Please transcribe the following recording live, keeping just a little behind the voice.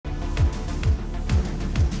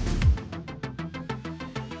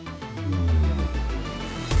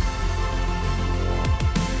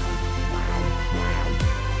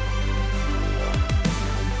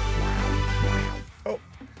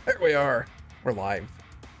we are. We're live.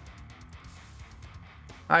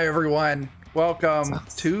 Hi, everyone. Welcome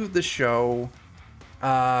to the show.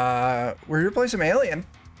 We're here to play some Alien.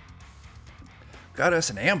 Got us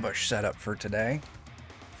an ambush set up for today.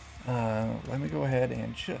 Let me go ahead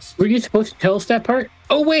and just... Were you supposed to tell us that part?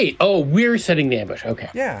 Oh, wait. Oh, we're setting the ambush. Okay.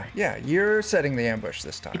 Yeah, you're setting the ambush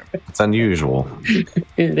this time. It's unusual.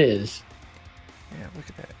 It is. Yeah, look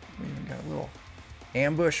at that. We even got a little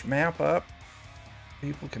ambush map up.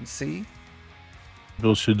 People can see.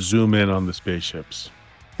 People should zoom in on the spaceships.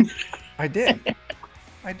 I did.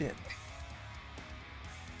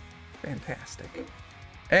 Fantastic.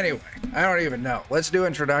 Anyway, I don't even know. Let's do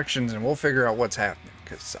introductions and we'll figure out what's happening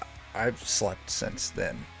because I've slept since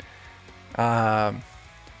then.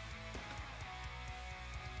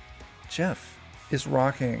 Jeff is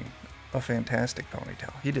rocking a fantastic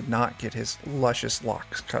ponytail. He did not get his luscious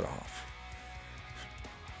locks cut off.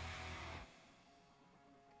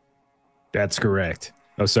 That's correct.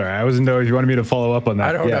 Oh, sorry. I wasn't know if you wanted me to follow up on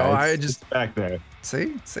that. I don't know. I just back there.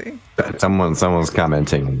 See. Someone's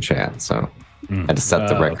commenting in chat, so I had to set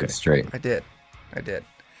the record straight. I did.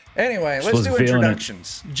 Anyway, let's do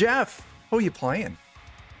introductions. Jeff, who are you playing?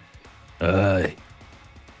 JT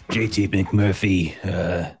McMurphy.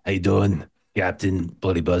 How you doing, Captain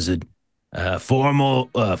Bloody Buzzard? Former,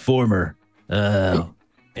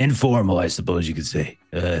 informal, I suppose you could say.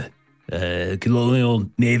 Colonial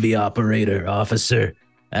Navy operator, officer.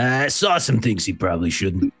 Saw some things he probably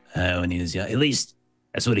shouldn't when he was young. At least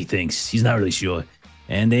that's what he thinks. He's not really sure.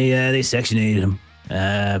 And they Section 8'd him.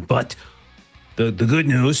 But the good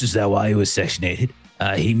news is that while he was Section 8'd,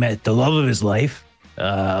 he met the love of his life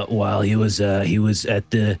while he was at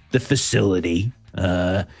the facility.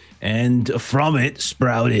 And from it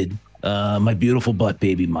sprouted my beautiful butt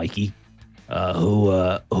baby Mikey.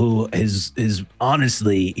 Who is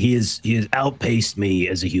honestly, he has outpaced me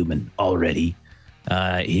as a human already.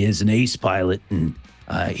 He is an ace pilot, and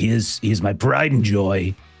he is my pride and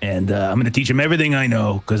joy. And I'm going to teach him everything I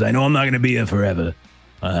know because I know I'm not going to be here forever.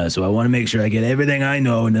 So I want to make sure I get everything I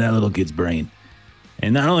know into that little kid's brain.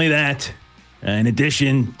 And not only that, in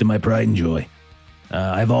addition to my pride and joy,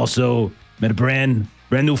 I've also met a brand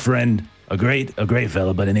new friend, a great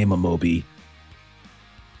fella by the name of Moby.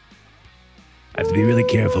 I have to be really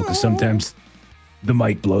careful because sometimes the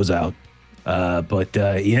mic blows out. But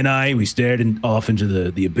he and I, we stared off into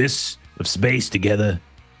the abyss of space together,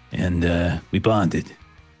 and we bonded.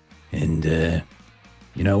 And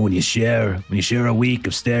when you share a week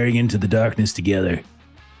of staring into the darkness together,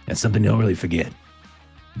 that's something you'll really forget.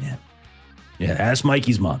 Yeah. Ask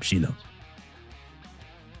Mikey's mom; she knows.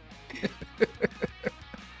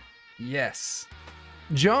 Yes,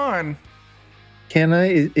 John. Can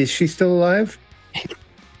I? Is she still alive?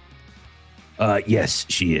 Yes,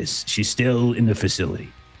 she is. She's still in the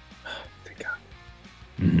facility. Thank God.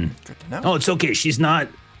 Mm-hmm. Good to know. Oh, it's okay. She's not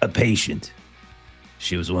a patient.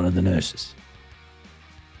 She was one of the nurses.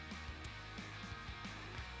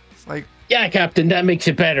 It's like, Yeah, Captain, that makes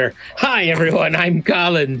it better. Hi, everyone. I'm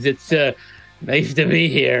Collins. It's nice to be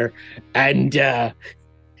here. And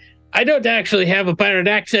I don't actually have a pirate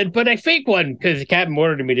accent, but I fake one because the captain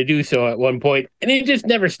ordered me to do so at one point, and it just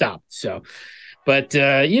never stopped. So, but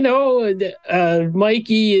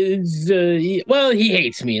Mikey is he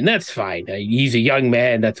hates me, and that's fine. He's a young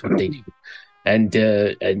man. That's what they do. And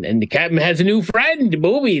the captain has a new friend,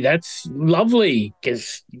 Moby. That's lovely.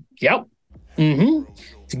 Because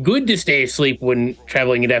it's good to stay asleep when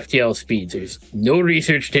traveling at FTL speeds. There's no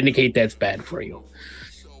research to indicate that's bad for you.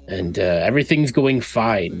 And everything's going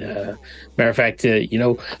fine. Matter of fact,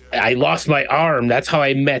 I lost my arm. That's how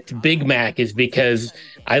I met Big Mac, is because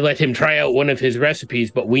I let him try out one of his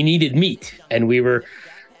recipes, but we needed meat, and we were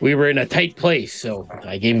in a tight place, so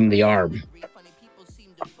I gave him the arm.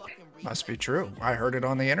 must be true. I heard it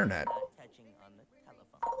on the internet.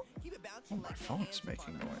 Oh, my phone's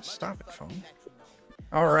making noise. Stop it, phone.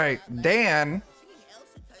 All right, Dan.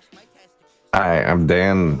 Hi, I'm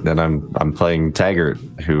Dan, and I'm playing Taggart,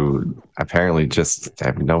 who apparently just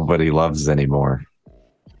nobody loves anymore.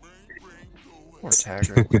 Poor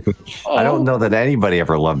Taggart. I don't know that anybody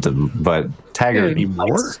ever loved him, but Taggart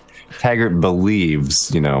believes,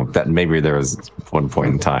 that maybe there was one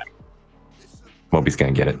point in time. Moby's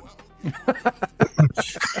gonna get it.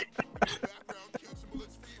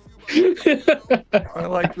 I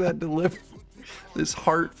like that delivery. This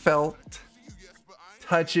heartfelt,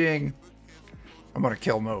 touching. I'm gonna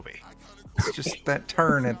kill Moby. It's just that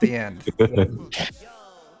turn at the end.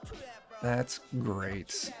 That's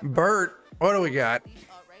great. Bert, what do we got?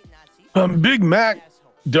 Big Mac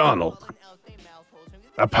Donald.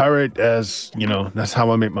 A pirate, as you know, that's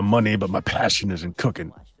how I make my money, but my passion is in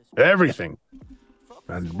cooking. everything.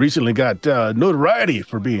 I recently got notoriety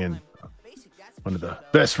for being one of the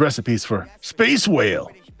best recipes for space whale.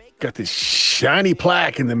 Got this shiny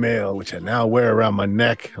plaque in the mail, which I now wear around my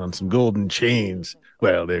neck on some golden chains.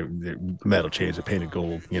 Well, they're metal chains are painted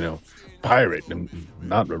gold, you know. Pirate, and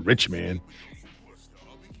not a rich man.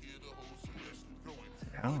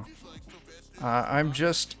 Yeah. I'm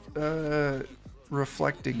just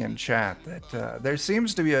reflecting in chat that there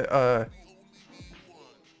seems to be a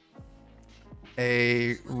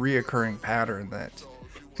reoccurring pattern that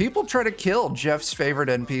people try to kill Jeff's favorite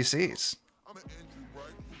NPCs.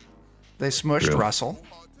 They smushed Really? Russell.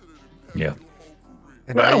 Yeah.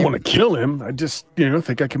 And I now don't you- want to kill him. I just,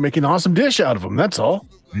 think I can make an awesome dish out of him. That's all.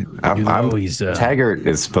 He's Taggart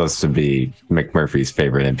is supposed to be McMurphy's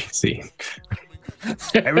favorite NPC.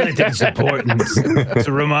 I really think it's important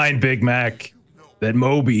to remind Big Mac that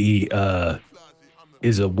Moby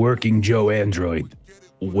is a working Joe android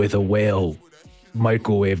with a whale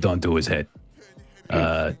microwaved onto his head.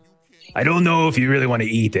 I don't know if you really want to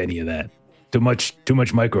eat any of that. Too much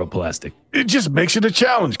microplastic. It just makes it a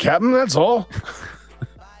challenge, Captain. That's all.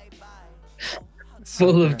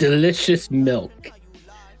 Full of delicious milk.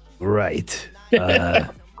 Right.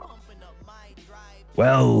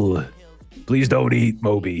 Well, please don't eat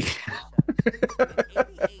Moby.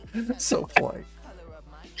 So polite.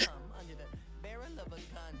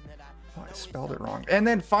 Oh, I spelled it wrong. And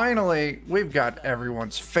then finally, we've got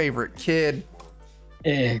everyone's favorite kid.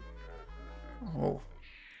 Oh,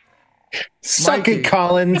 Suck Mikey. it,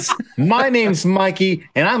 Collins. My name's Mikey,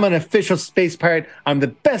 and I'm an official space pirate. I'm the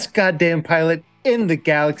best goddamn pilot in the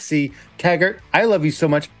galaxy. Taggart, I love you so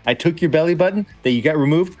much. I took your belly button that you got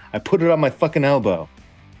removed. I put it on my fucking elbow.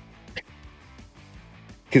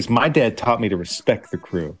 Because my dad taught me to respect the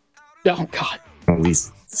crew. Oh God. At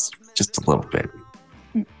least just a little bit.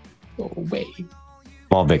 Go away.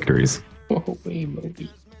 Small victories. Go away, Moby.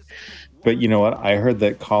 But you know what? I heard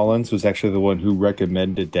that Collins was actually the one who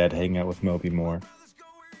recommended Dad hang out with Moby more.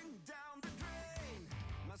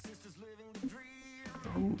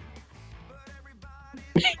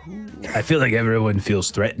 I feel like everyone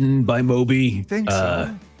feels threatened by Moby. I think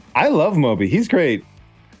so. I love Moby. He's great.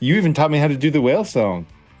 You even taught me how to do the whale song.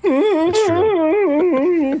 It's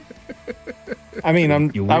true. I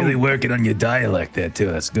mean, You're really working on your dialect there too.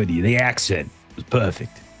 That's good. The accent was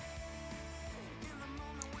perfect.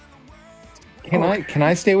 Can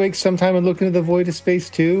I stay awake sometime and look into the void of space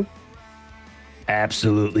too?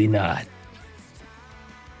 Absolutely not.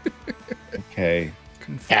 Okay.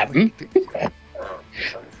 Captain.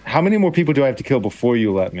 How many more people do I have to kill before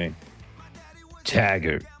you let me?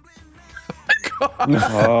 Taggart.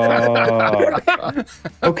 Oh.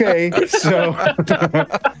 Okay, so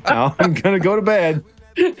now I'm gonna go to bed.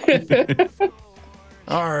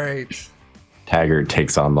 All right. Taggart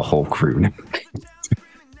takes on the whole crew.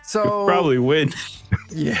 So Probably win.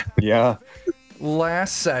 yeah. Yeah.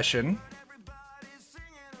 Last session.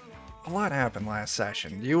 A lot happened last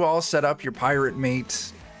session. You all set up your pirate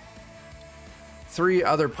mates. 3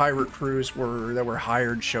 other pirate crews that were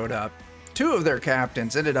hired showed up. 2 of their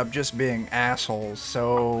captains ended up just being assholes,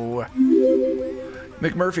 so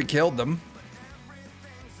McMurphy killed them.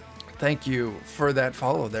 Thank you for that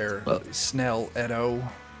follow there, Snell Edo.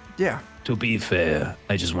 Yeah. To be fair,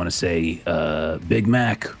 I just want to say Big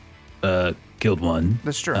Mac killed one.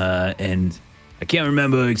 That's true. And I can't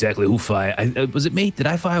remember exactly who fired. Was it me? Did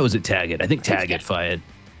I fire or was it Taggart? I think Taggart fired.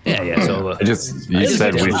 Yeah. So You I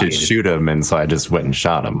said we should delegated. shoot him, and so I just went and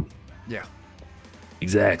shot him. Yeah.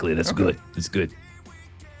 exactly. That's good. That's good.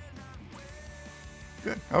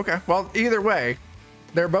 Good. Okay. Well, either way,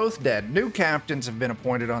 they're both dead. New captains have been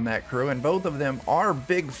appointed on that crew, and both of them are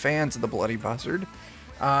big fans of the Bloody Buzzard.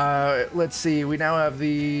 Let's see. We now have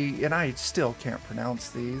and I still can't pronounce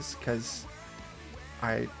these because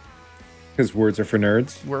Because words are for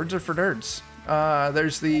nerds. words are for nerds.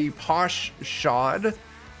 There's the Posh Shod,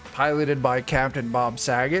 piloted by Captain Bob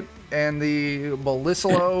Saget, and the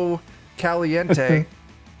Bellisolo Caliente,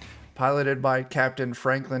 piloted by Captain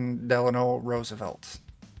Franklin Delano Roosevelt.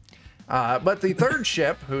 But the third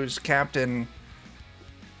ship, whose captain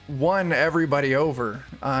won everybody over,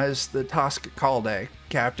 is the Toxic Avenger,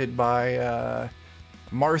 captained by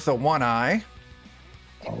Martha One Eye.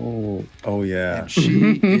 Oh yeah. And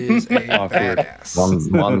she is a Awkward. badass.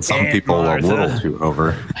 One some Aunt people Martha. a little too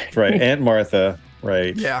over. Right. Aunt Martha.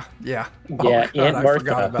 Right. Yeah. Oh, Yeah, God, Aunt I Martha.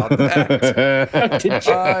 forgot about that.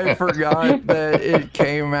 I forgot that it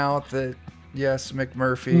came out that, yes,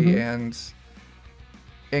 McMurphy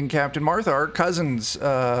and Captain Martha are cousins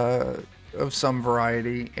of some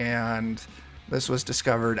variety, and this was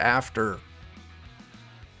discovered after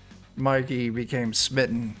Mikey became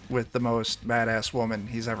smitten with the most badass woman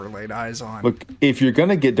he's ever laid eyes on. Look, if you're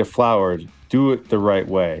gonna get deflowered, do it the right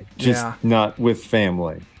way. Just not with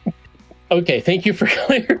family. Okay, thank you for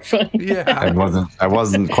clarifying. Yeah. I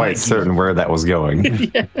wasn't quite certain where that was going.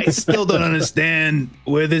 Yeah. I still don't understand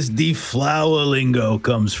where this deflower lingo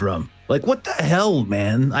comes from. Like, what the hell,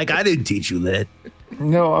 man? Like, I didn't teach you that.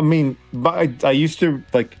 No, I mean, but I used to,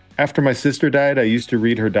 like, after my sister died, I used to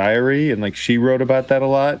read her diary, and, like, she wrote about that a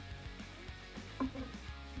lot.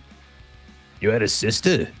 You had a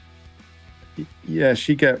sister? Yeah,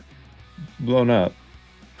 she got blown up.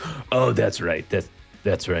 Oh, that's right.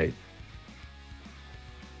 That's right.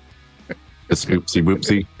 Just oopsie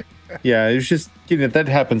whoopsie. Yeah, it was just, that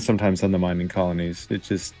happens sometimes on the mining colonies. It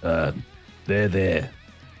just... They're there.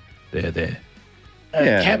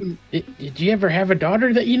 Yeah. Captain, did you ever have a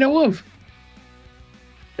daughter that you know of?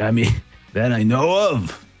 I mean, that I know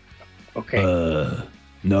of. Okay.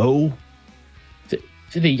 No.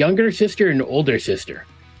 Is it a younger sister and an older sister?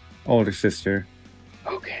 Older sister.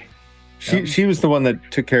 Okay. She was the one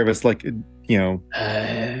that took care of us, like,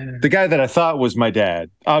 the guy that I thought was my dad.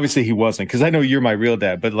 Obviously he wasn't, because I know you're my real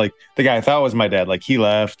dad, but like the guy I thought was my dad, like he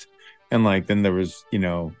left, and like then there was,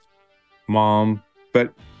 mom.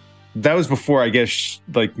 But that was before, I guess,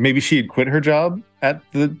 like maybe she had quit her job at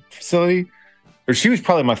the facility, or she was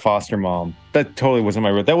probably my foster mom. That totally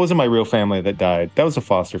wasn't that wasn't my real family that died. That was a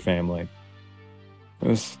foster family.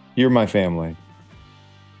 You're my family.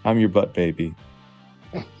 I'm your butt baby.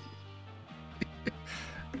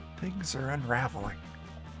 Things are unraveling.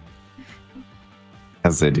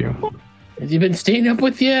 As they do. Has he been staying up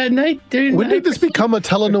with you at night? When did this become a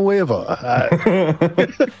telenovela?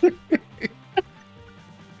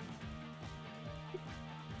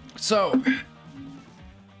 So,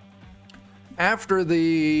 after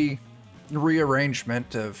the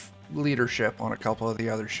rearrangement of leadership on a couple of the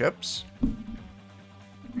other ships,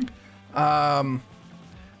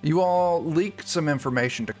 you all leaked some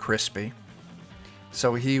information to Crispy.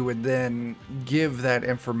 So he would then give that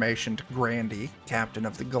information to Grandy, captain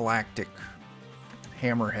of the Galactic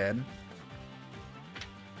Hammerhead.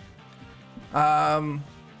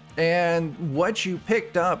 And what you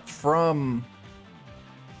picked up from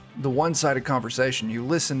the one-sided conversation you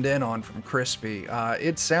listened in on from Crispy,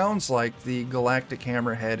 it sounds like the Galactic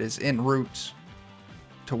Hammerhead is en route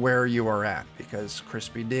to where you are at, because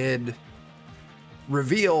Crispy did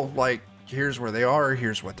reveal, like, here's where they are,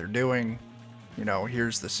 here's what they're doing.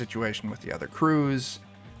 Here's the situation with the other crews.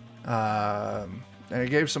 And it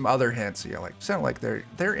gave some other hints. Sound like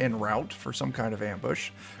they're en route for some kind of ambush.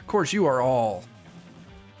 Of course, you are all...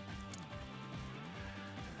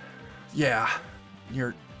 Yeah.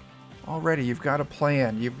 You're... Already, you've got a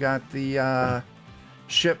plan. You've got the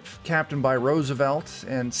ship captained by Roosevelt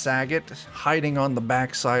and Saget hiding on the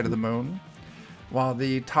backside of the moon, while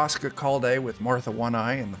the Tosca Calde with Martha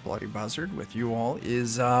One-Eye and the Bloody Buzzard with you all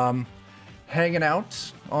is... hanging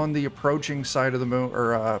out on the approaching side of the moon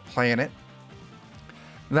or planet.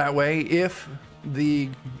 That way, if the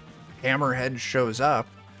Hammerhead shows up,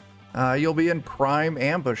 you'll be in prime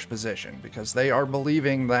ambush position, because they are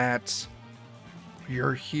believing that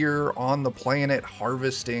you're here on the planet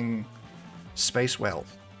harvesting space whale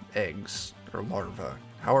eggs or larvae,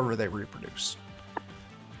 however they reproduce.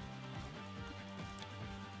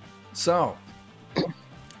 So,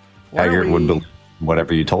 Taggart would believe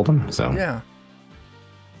whatever you told him, so. Yeah.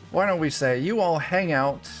 Why don't we say you all hang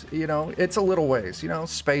out, it's a little ways,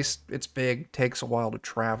 space, it's big, takes a while to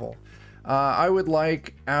travel. I would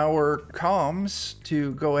like our comms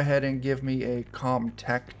to go ahead and give me a comm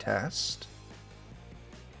tech test.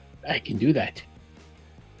 I can do that.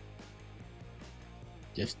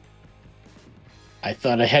 I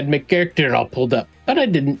thought I had my character all pulled up, but I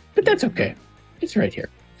didn't, but that's okay. It's right here.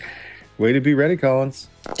 Way to be ready, Collins.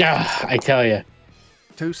 I tell you.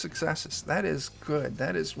 2 successes. That is good.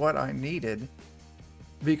 That is what I needed.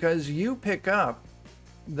 Because you pick up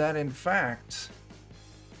that, in fact,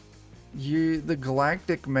 the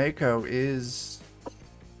Galactic Mako is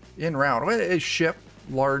en route. A ship,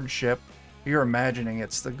 large ship. You're imagining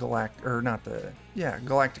it's the Galactic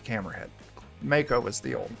Hammerhead. Mako is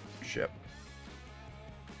the old ship.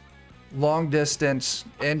 Long distance,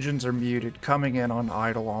 engines are muted, coming in on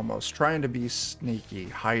idle almost, trying to be sneaky,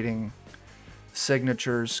 hiding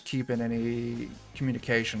signatures, keeping any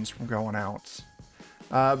communications from going out.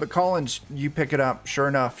 But Collins, you pick it up. Sure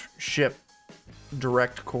enough, ship,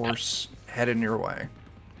 direct course, heading your way.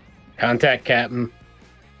 Contact, Captain.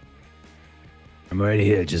 I'm right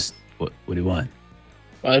here. Just what do you want?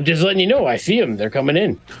 Just letting you know, I see them. They're coming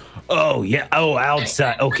in. Oh, yeah. Oh,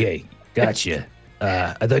 outside. Okay. Gotcha.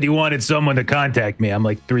 I thought you wanted someone to contact me. I'm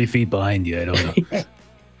like 3 feet behind you. I don't know.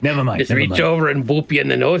 Never mind. Just reach over and boop you in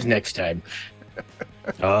the nose next time.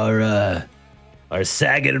 Our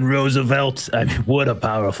Saget and Roosevelt. I mean, what a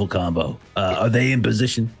powerful combo. Are they in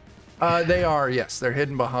position? They are, yes. They're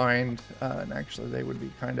hidden behind, and actually they would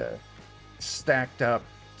be kind of stacked up.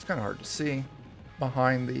 It's kind of hard to see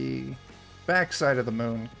behind the backside of the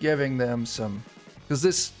moon, giving them some,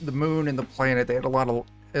 because the moon and the planet, they had a lot of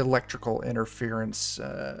electrical interference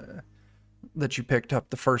that you picked up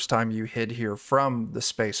the first time you hid here from the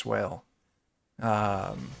space whale.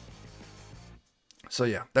 So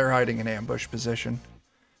yeah, they're hiding in ambush position.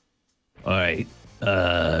 All right.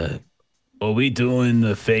 Are we doing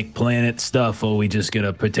the fake planet stuff, or are we just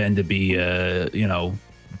gonna pretend to be,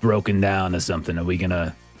 broken down or something? Are we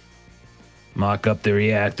gonna mock up the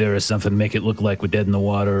reactor or something, make it look like we're dead in the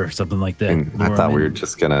water or something like that? I thought we were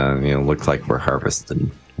just gonna, look like we're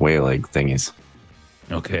harvesting whale egg thingies.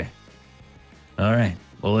 Okay. All right.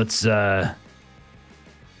 Well, let's. What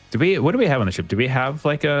do we have on the ship? Do we have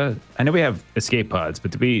I know we have escape pods,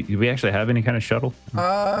 but do we actually have any kind of shuttle?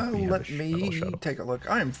 Let me take a look.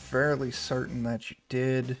 I'm fairly certain that you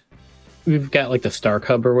did. We've got like the Star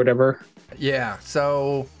Cub or whatever. Yeah.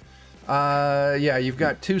 So, you've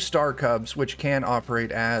got 2 Star Cubs which can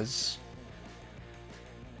operate as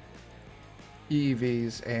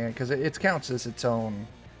EVs, and because it counts as its own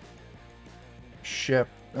ship.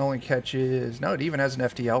 It only catches, no, it even has an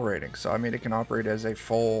FTL rating, so I mean it can operate as a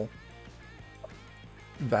full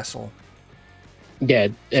vessel. Yeah,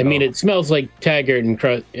 I mean it smells like Taggart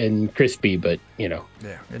and crispy, but Yeah,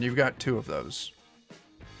 and you've got 2 of those.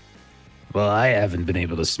 Well, I haven't been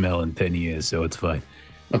able to smell in 10 years, so it's fine.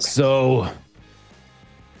 Okay. So,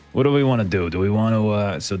 what do we want to do? Do we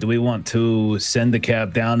want to send the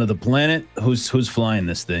cab down to the planet? Who's flying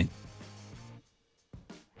this thing?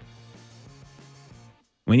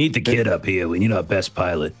 We need the kid up here. We need our best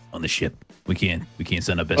pilot on the ship. We can't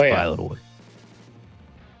send our best pilot away.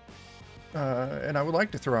 And I would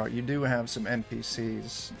like to throw out, you do have some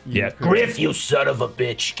NPCs. Griff, you son of a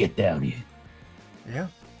bitch, get down here. Yeah.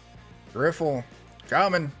 Griffle,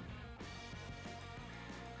 coming.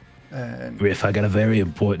 And Griff, I got a very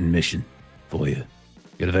important mission for you.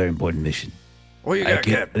 Got a very important mission. What you got,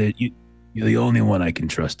 Captain? You're the only one I can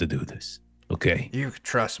trust to do this. Okay. You can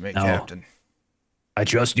trust me, Now, Captain. I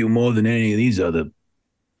trust you more than any of these other.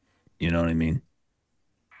 You know what I mean?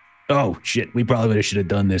 Oh shit! We probably should have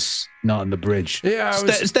done this not on the bridge. Yeah,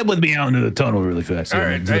 step with me out into the tunnel really fast. All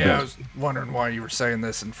right. Yeah, I was wondering why you were saying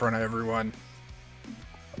this in front of everyone.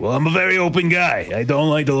 Well, I'm a very open guy. I don't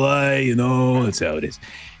like to lie. That's how it is.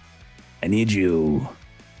 I need you.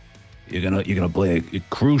 You're gonna play a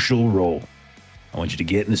crucial role. I want you to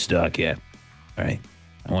get in the Star Cap. All right.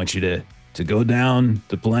 I want you to go down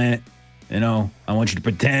the planet. I want you to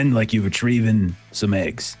pretend like you're retrieving some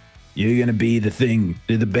eggs. You're gonna be the thing,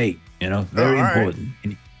 the bait. Very important.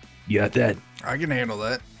 Right. You got that? I can handle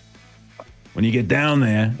that. When you get down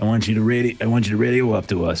there, I want you to radio up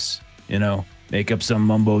to us. Make up some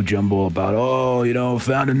mumbo jumbo about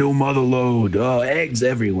found a new mother lode. Oh, eggs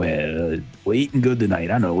everywhere. We're eating good tonight.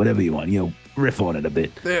 I don't know, whatever you want. Riff on it a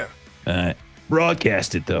bit. Yeah.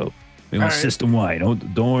 Broadcast it though. We want system wide.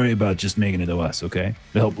 Don't worry about just making it to us, okay?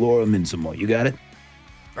 To help lure them in some more. You got it?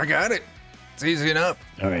 I got it. It's easy enough.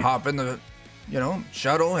 All right. Hop in the,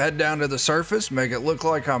 shuttle, head down to the surface, make it look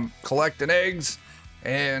like I'm collecting eggs,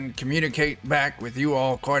 and communicate back with you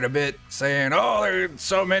all quite a bit, saying, "Oh, there's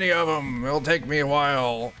so many of them. It'll take me a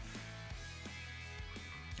while."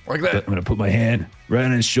 Like that. I'm gonna put my hand right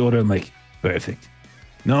on his shoulder. I'm like, perfect.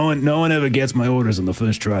 No one ever gets my orders on the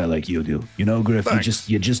first try like you do. Griff. Thanks.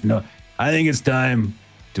 You just know. I think it's time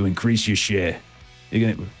to increase your share.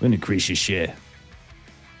 We're gonna increase your share.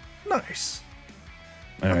 Nice.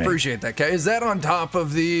 All I right. appreciate that, Kay. Is that on top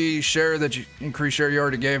of the increased share you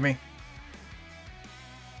already gave me?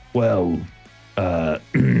 Well,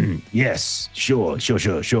 yes, sure,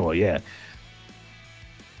 yeah.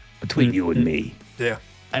 Between you and me, Yeah.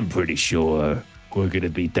 I'm pretty sure we're gonna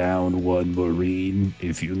be down 1 Marine,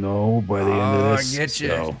 if you know, by the end of this. I get you.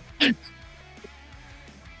 So,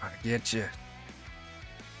 I get you.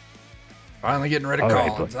 Finally getting rid of All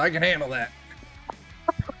right, Collins. I can handle that.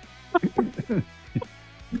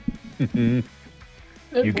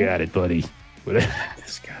 you got it, buddy.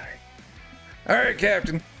 This guy. All right,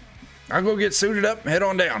 Captain. I'll go get suited up and head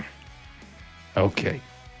on down. Okay,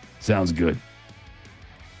 sounds good.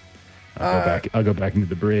 I'll go back into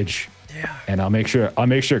the bridge. Yeah. And I'll make sure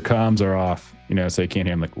comms are off, so you can't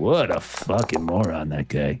hear. I'm like, what a fucking moron, that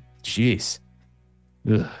guy. Jeez.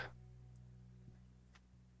 Ugh.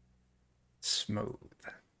 Smooth.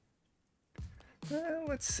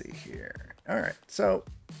 Let's see here. All right, so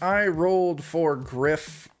I rolled for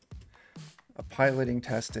Griff a piloting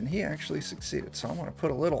test, and he actually succeeded. So I want to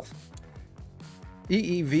put a little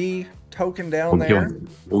EEV token down there.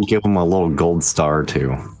 We'll give him a little gold star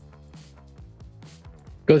too.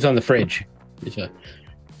 Goes on the fridge. There's a,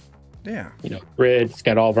 Yeah. grid. It's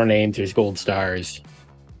got all of our names. There's gold stars.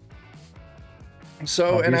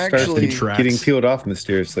 So, and Your stars actually, tracks. getting peeled off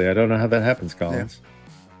mysteriously. I don't know how that happens, Collins.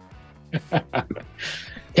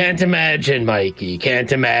 Can't imagine, Mikey.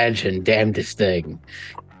 Can't imagine. Damnedest thing.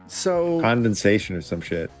 so Condensation or some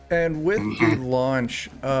shit. and with the launch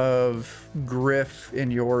of Griff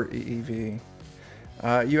in your EEV,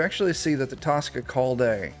 you actually see that the Tosca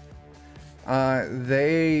Calde,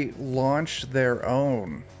 they launched their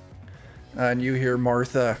own. And you hear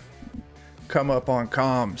Martha come up on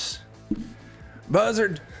comms.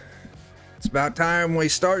 Buzzard, it's about time we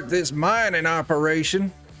start this mining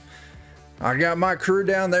operation. I got my crew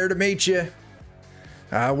down there to meet you.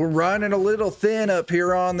 We're running a little thin up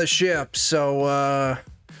here on the ship, so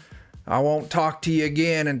I won't talk to you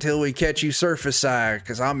again until we catch you surface side,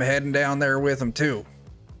 because I'm heading down there with them too.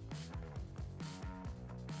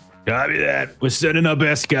 Copy that. We're sending our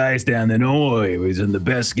best guys down there. Don't worry. We're sending the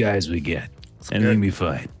best guys we get. Everything be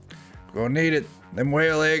fine. Gonna need it. Them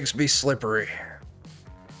whale eggs be slippery.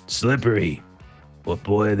 Slippery. But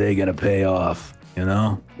boy, are they gonna pay off. You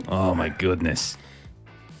know? Oh my goodness.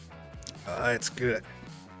 It's good.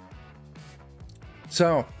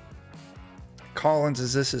 So, Collins,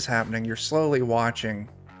 as this is happening, you're slowly watching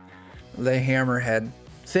the Hammerhead,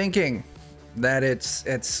 thinking that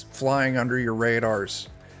it's flying under your radars,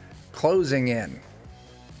 closing in.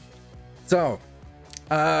 So,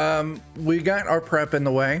 we got our prep in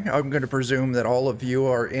the way. I'm going to presume that all of you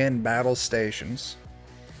are in battle stations.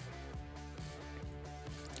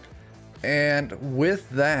 And with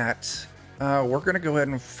that, we're going to go ahead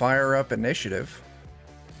and fire up initiative.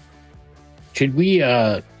 Should we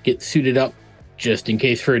get suited up just in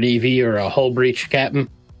case for an EV or a hull breach, Captain?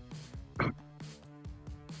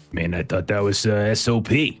 Man, I thought that was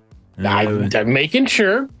SOP. I'm making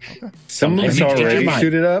sure. Some of us Let me change your already mind.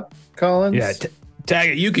 suited up, Collins. Yeah,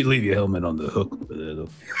 Taggart, you could leave your helmet on the hook.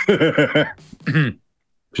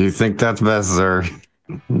 If you think that's best, sir.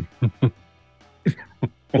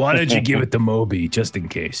 Why don't you give it to Moby just in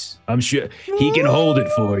case? I'm sure he can hold it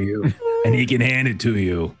for you and he can hand it to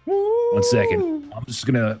you. 1 second. I'm just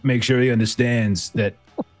going to make sure he understands that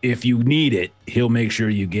if you need it, he'll make sure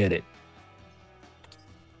you get it.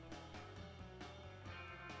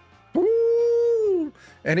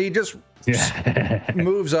 And he just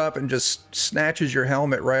moves up and just snatches your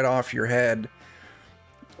helmet right off your head.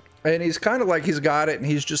 And he's kind of like he's got it, and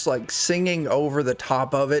he's just like singing over the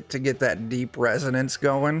top of it to get that deep resonance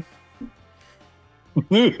going.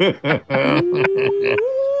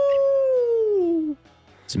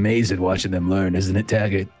 It's amazing watching them learn, isn't it,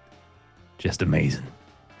 Taggart? Just amazing.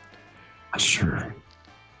 Sure.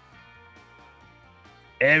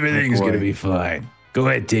 Everything's boy. going to be fine. Go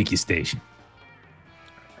ahead, take your station.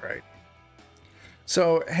 Right.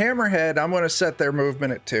 So Hammerhead, I'm going to set their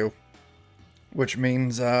movement at 2, which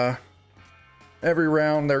means every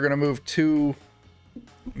round they're going to move 2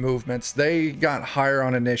 movements. They got higher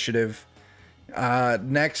on initiative.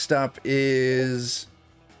 Next up is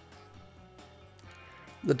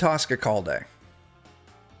the Tosca Calde.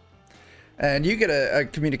 And you get a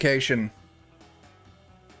communication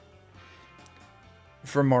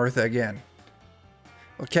from Martha again.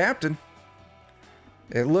 Well, Captain,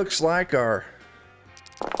 it looks like our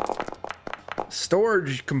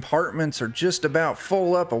storage compartments are just about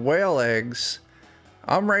full up of whale eggs.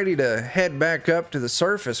 I'm ready to head back up to the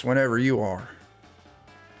surface whenever you are.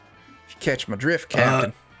 If you catch my drift,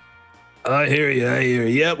 Captain. I hear you. I hear you.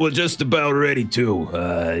 Yep, we're just about ready to.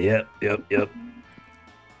 Yep.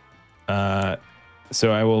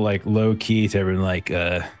 So I will like low key to everyone like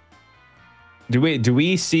do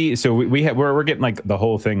we see so we're getting like the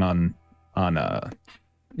whole thing on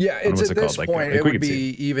Yeah, it's what's at it this called? point, Like, it we would could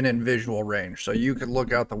be even in visual range. So you could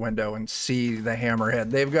look out the window and see the Hammerhead.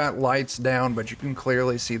 They've got lights down, but you can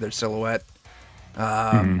clearly see their silhouette.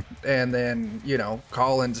 And then, you know,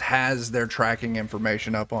 Collins has their tracking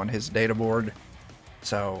information up on his data board.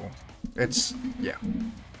 So it's, yeah.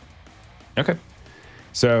 Okay.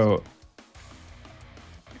 So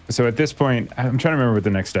at this point, I'm trying to remember what the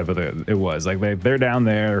next step of it was. Like they're down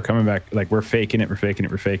there, coming back. Like we're faking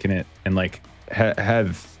it, and like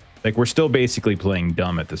have like we're still basically playing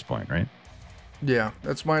dumb at this point, right? Yeah,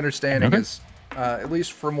 that's my understanding. Okay. Is at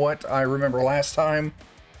least from what I remember last time,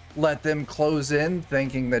 let them close in,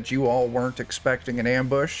 thinking that you all weren't expecting an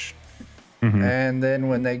ambush. And then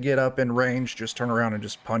when they get up in range, just turn around and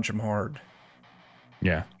just punch them hard.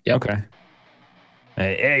 Yeah. Yep. Okay.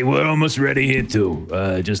 Hey, we're almost ready here too.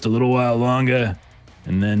 Just a little while longer,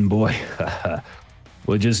 and then boy,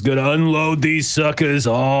 we're just gonna unload these suckers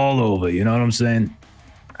all over. You know what I'm saying?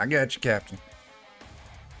 I got you, Captain.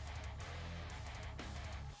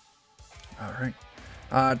 All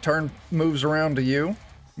right. Turn moves around to you.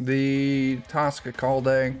 The Tosca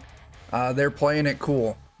Calde, they're playing it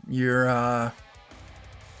cool. You're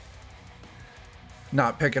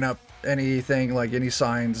not picking up anything like any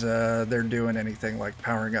signs they're doing anything like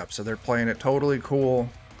powering up. So they're playing it totally cool,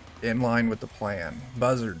 in line with the plan.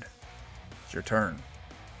 Buzzard, it's your turn.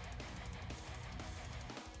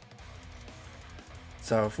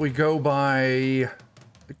 So if we go by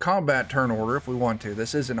the combat turn order, if we want to,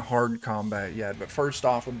 this isn't hard combat yet, but first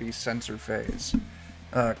off would be sensor phase.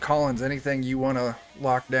 Collins, anything you want to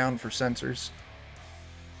lock down for sensors?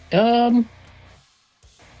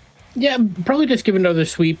 Yeah, probably just give another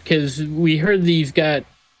sweep because we heard these got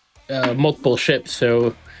multiple ships.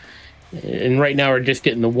 So, and right now we're just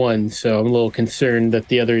getting the one. So I'm a little concerned that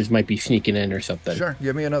the others might be sneaking in or something. Sure,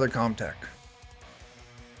 give me another comtech.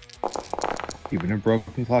 Even a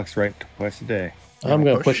broken clock's right twice a day. I'm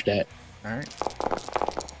gonna push that. All right.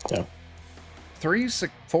 So.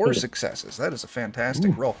 4 successes. That is a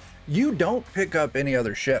fantastic roll. You don't pick up any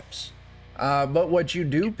other ships. But what you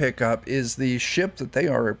do pick up is the ship that they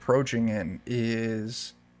are approaching in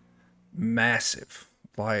is massive.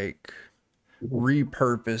 Like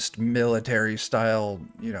repurposed military style,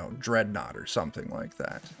 dreadnought or something like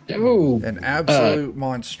that. Oh, An absolute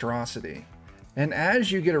monstrosity. And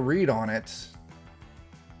as you get a read on it,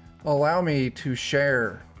 allow me to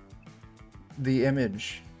share the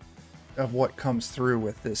image of what comes through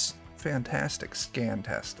with this fantastic scan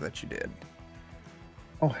test that you did.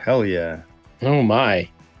 Oh, hell yeah. oh my.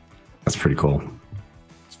 That's pretty cool.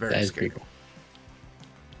 It's very That is scary. pretty cool.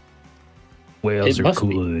 Whales It are must be.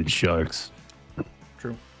 cooler than sharks.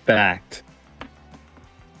 True. Fact.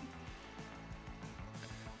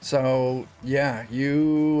 So, yeah,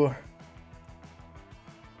 you...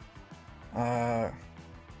 Can I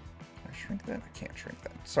shrink that? I can't shrink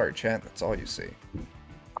that. Sorry, chat. That's all you see.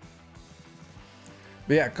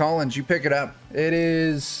 But yeah, Collins, you pick it up. It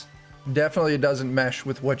is... Definitely doesn't mesh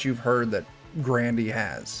with what you've heard that Grandy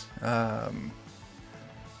has.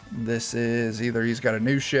 This is either he's got a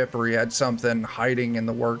new ship or he had something hiding in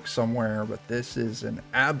the works somewhere, but this is an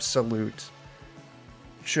absolute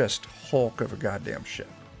just hulk of a goddamn ship.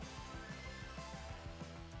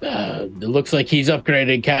 It looks like he's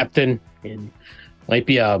upgraded, Captain, and might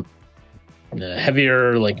be a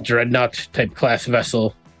heavier, like dreadnought type class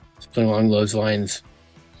vessel, something along those lines.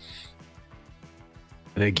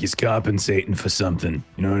 I think he's compensating for something.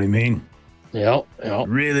 You know what I mean? Yep.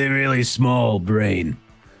 Really, really small brain.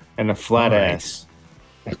 And a flat Right. ass.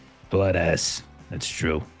 Blood ass. That's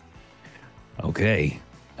true. Okay.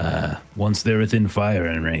 Once they're within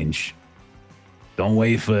firing range, don't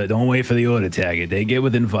wait for the order tag. They get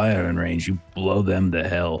within firing range, you blow them the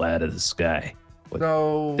hell out of the sky.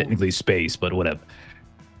 So Technically space, but whatever.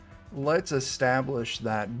 let's establish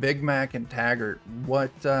that Big Mac and Taggart,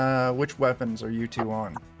 which weapons are you two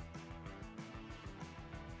on?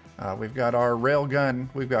 We've got our railgun,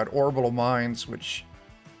 we've got orbital mines, which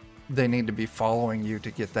they need to be following you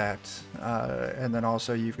to get that. And then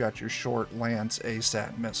also you've got your short lance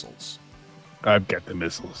ASAT missiles. I've got the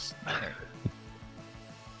missiles.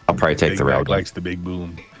 I'll probably take Big the Mac railgun. likes the big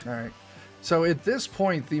boom. All right. So at this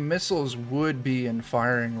point, the missiles would be in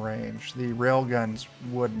firing range. The railguns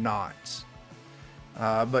would not.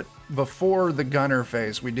 But before the gunner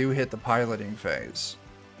phase, we do hit the piloting phase.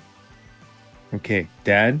 Okay,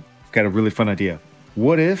 Dad, I've got a really fun idea.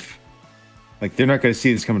 What if, like, they're not going to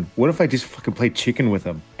see this coming. What if I just fucking play chicken with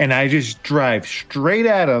them? And I just drive straight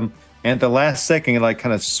at them, and at the last second, like,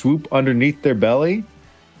 kind of swoop underneath their belly.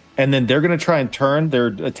 And then they're going to try and turn their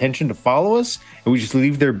attention to follow us, and we just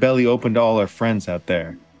leave their belly open to all our friends out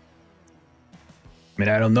there. I mean,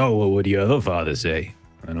 I don't know. What would your other father say?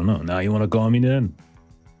 I don't know. Now you want to call me then?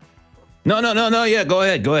 No. Yeah, go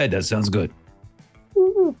ahead. That sounds good.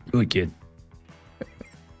 Good kid.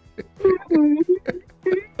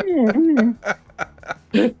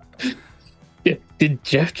 Did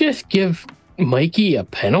Jeff just give Mikey a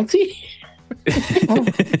penalty?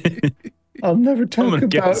 I'll never I'm talk gonna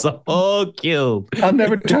get about. us all killed. I'll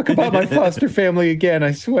never talk about my foster family again.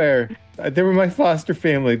 I swear. They were my foster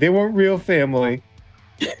family. They weren't real family.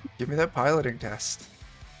 Give me that piloting test.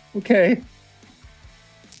 Okay.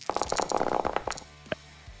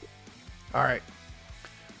 All right.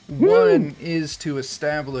 One is to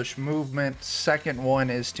establish movement. Second one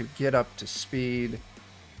is to get up to speed.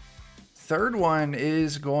 Third one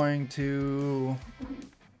is going to...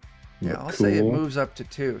 Yeah, I'll say it moves up to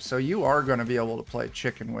 2. So you are going to be able to play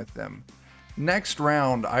chicken with them. Next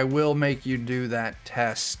round, I will make you do that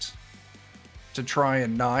test to try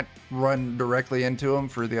and not run directly into them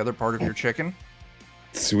for the other part of your chicken.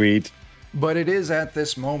 Sweet. But it is at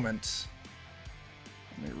this moment.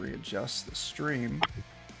 Let me readjust the stream.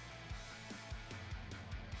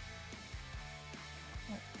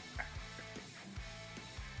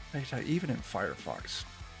 Even in Firefox,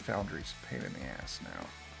 Foundry's a pain in the ass now.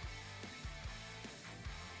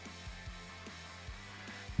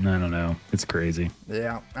 I don't know. It's crazy.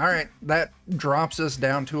 Yeah. All right. That drops us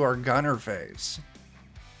down to our gunner phase.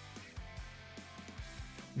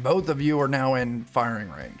 Both of you are now in firing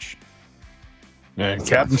range. And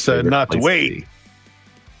Captain said not to wait.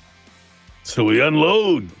 So we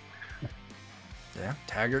unload. Yeah.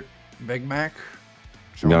 Taggart, Big Mac.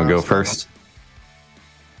 You want to go first?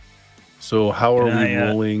 So how are we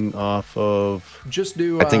rolling off of? Just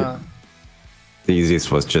do. I think the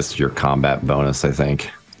easiest was just your combat bonus, I think.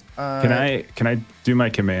 Can I do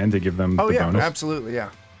my command to give them the bonus? Absolutely,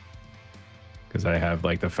 yeah. Because I have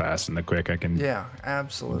like the fast and the quick. I can. Yeah,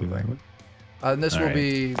 absolutely. And this will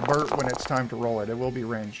be Bert when it's time to roll it. It will be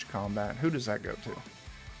ranged combat. Who does that go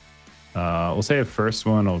to? We'll say the first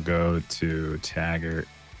one will go to Taggart.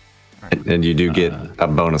 Right. And you do get a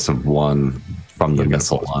bonus of 1 from the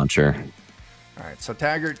missile launcher. All right, so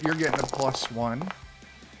Taggart, you're getting a +1.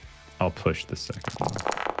 I'll push the second one.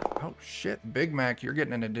 Oh shit, Big Mac, you're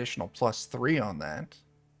getting an additional +3 on that.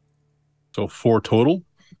 So 4 total.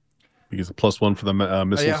 Because a +1 for the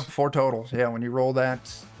missiles. Yeah, 4 total. Yeah, when you roll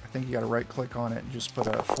that, I think you got to right click on it and just put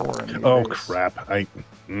a 4 in the Oh base. crap!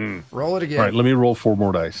 Roll it again. All right, let me roll 4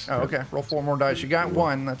 more dice. Oh, okay. Roll 4 more dice. You got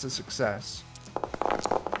 1. That's a success.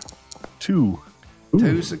 2.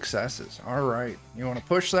 2 successes. All right. You want to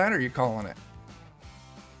push that, or are you calling it?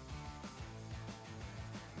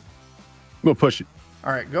 We'll push it.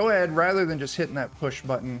 All right. Go ahead. Rather than just hitting that push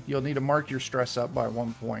button, you'll need to mark your stress up by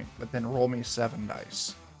 1 point, but then roll me 7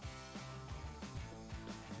 dice.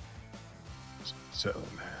 7.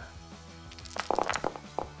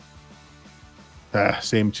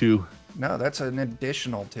 Same 2. No, that's an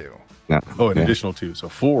additional 2. Yeah. Oh, an additional 2. So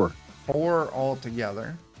 4. 4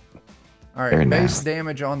 altogether. All right. Very Base nice.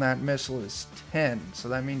 damage on that missile is 10, so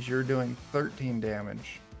that means you're doing 13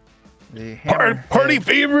 damage. The Party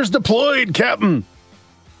favors deployed, Captain.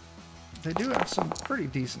 They do have some pretty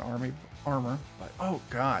decent armor, but oh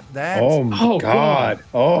god, that. Oh my god.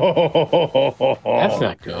 Oh, That's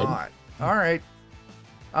not good. God. All right.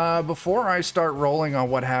 Before I start rolling on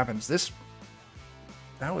what happens,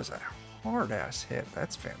 that was a hard ass hit.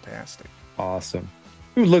 That's fantastic. awesome.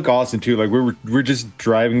 It would look awesome too. Like we're just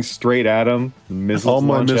driving straight at them. All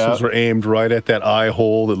my missiles out. were aimed right at that eye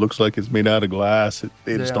hole that looks like it's made out of glass.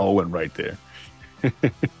 They just Yeah. all went right there.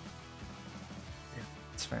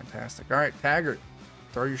 It's fantastic. All right, Taggart,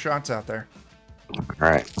 throw your shots out there. All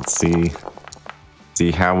right, let's see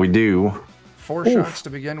how we do. 4 shots to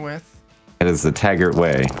begin with. It is the Taggart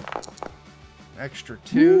way. Extra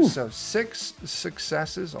 2, so 6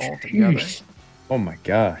 successes altogether. Oh my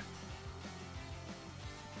god.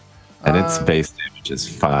 And its base damage is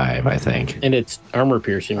 5, I think. And it's armor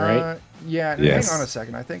piercing, right? Yeah, Yes. hang on a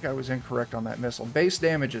second. I think I was incorrect on that missile. Base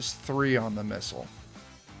damage is 3 on the missile.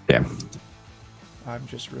 Yeah. I'm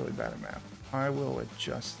just really bad at math. I will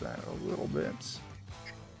adjust that a little bit.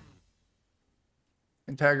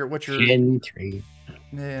 And Taggart, what's your... 10, 3.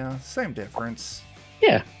 Yeah, same difference.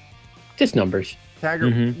 Yeah, just numbers.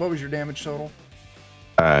 Taggart, what was your damage total?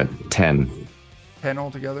 10. 10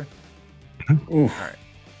 altogether? Oof. All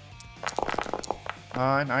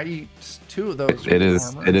right. 92 of those. It with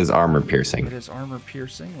is armor. it is armor piercing. It is armor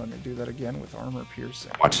piercing. Let me do that again with armor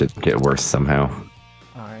piercing. Watch it get worse somehow.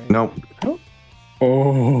 Nope.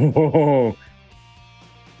 Oh.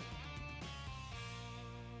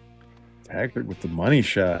 Taggart with the money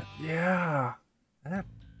shot. Yeah, that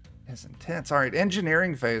is intense. All right,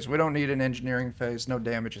 engineering phase. We don't need an engineering phase. No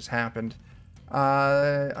damage has happened.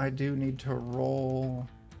 I do need to roll.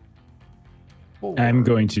 4. I'm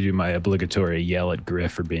going to do my obligatory yell at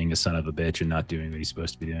Griff for being a son of a bitch and not doing what he's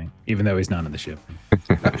supposed to be doing, even though he's not on the ship.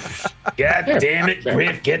 God damn it,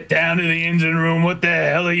 Griff, get down to the engine room. What the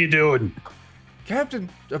hell are you doing? Captain,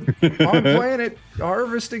 on planet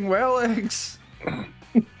harvesting whale eggs.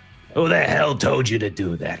 Who the hell told you to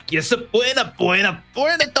do that? You're buena.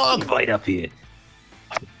 We're in a dogfight up here.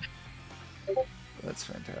 That's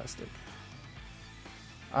fantastic.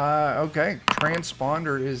 Okay,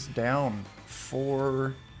 transponder is down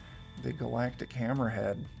for the Galactic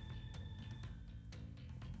Hammerhead.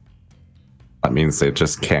 That means they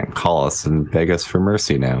just can't call us and beg us for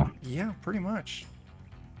mercy now. Yeah, pretty much.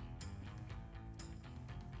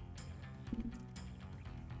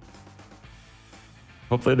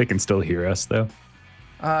 Hopefully they can still hear us though.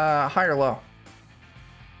 High or low?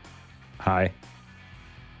 Hi.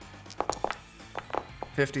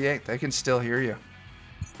 58. They can still hear you.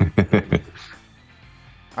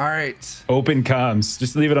 All right. Open comms.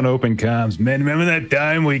 Just leave it on open comms. Man, remember that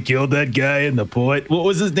time we killed that guy in the port? What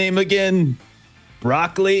was his name again?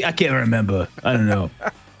 Broccoli? I can't remember. I don't know.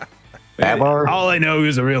 All I know, he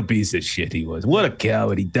was a real piece of shit. He was. What a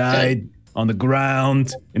coward. He died on the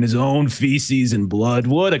ground in his own feces and blood.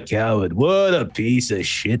 What a coward. What a piece of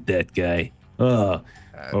shit, that guy. Oh,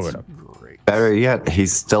 That's great. Better yet,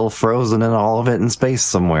 he's still frozen in all of it in space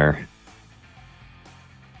somewhere.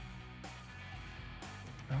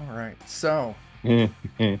 All right. So,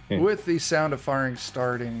 with the sound of firing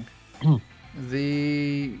starting,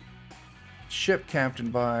 the ship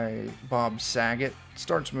captained by Bob Saget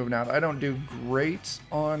starts moving out. I don't do great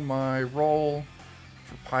on my roll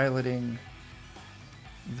for piloting.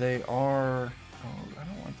 They are... Oh, I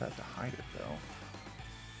don't want that to hide it, though.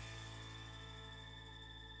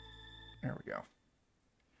 There we go.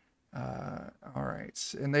 All right.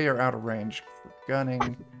 And they are out of range for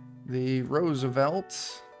gunning. The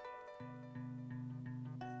Roosevelt...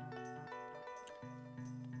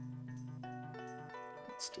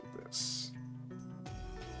 Let's do this.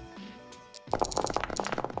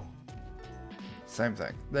 Same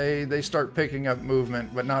thing. They start picking up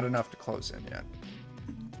movement, but not enough to close in yet.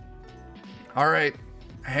 All right.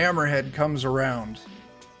 Hammerhead comes around.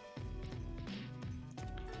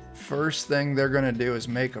 First thing they're going to do is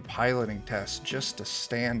make a piloting test just to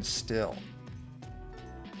stand still.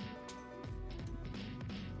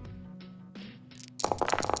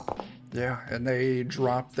 Yeah, and they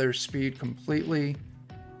drop their speed completely.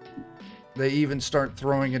 They even start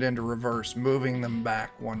throwing it into reverse, moving them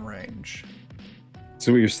back one range.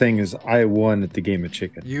 So what you're saying is I won at the game of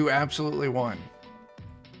chicken. You absolutely won.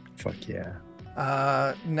 Fuck yeah.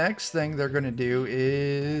 Next thing they're going to do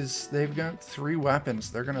is they've got 3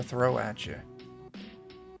 weapons they're going to throw at you.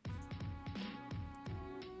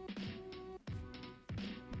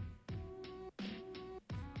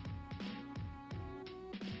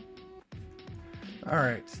 All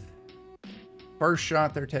right. First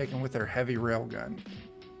shot they're taking with their heavy railgun.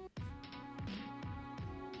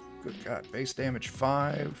 Good God. Base damage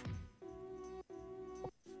 5.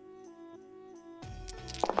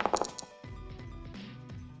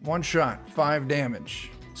 One shot, 5 damage.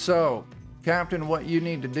 So, Captain, what you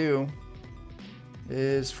need to do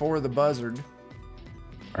is for the Buzzard.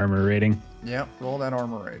 Armor rating. Yep, roll that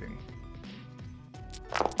armor rating.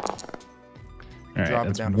 All right, Drop it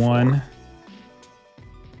that's down to 1. 4.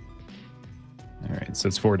 All right, so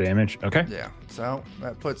it's 4 damage. Okay. Yeah, so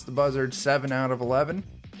that puts the Buzzard 7 out of 11.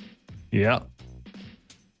 Yeah.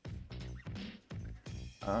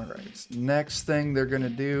 All right, next thing they're going to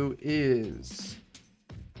do is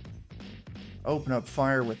open up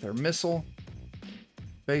fire with their missile.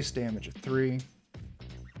 Base damage of 3.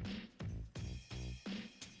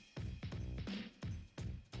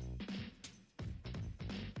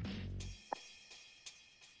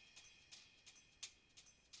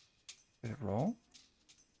 Did it roll?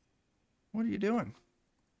 What are you doing?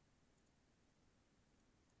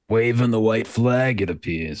 Waving the white flag, it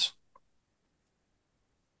appears.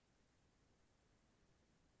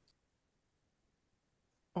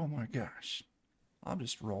 Oh my gosh. I'll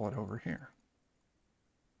just roll it over here.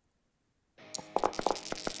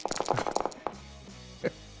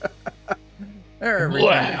 There,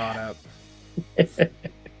 everything caught up.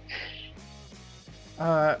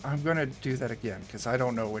 I'm going to do that again because I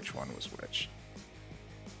don't know which one was which.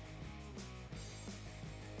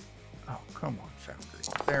 Oh, come on, Foundry.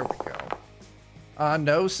 There we go.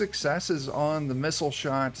 No successes on the missile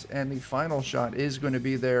shot, and the final shot is going to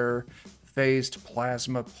be their phased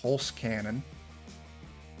plasma pulse cannon.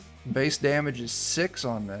 Base damage is 6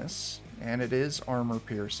 on this, and it is armor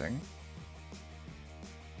piercing.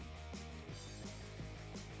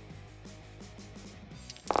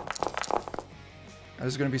 That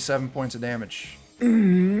is going to be 7 points of damage.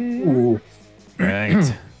 Ooh.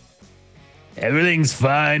 Right. Everything's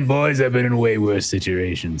fine, boys. I've been in way worse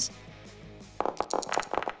situations.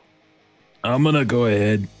 I'm gonna go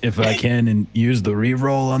ahead if I can and use the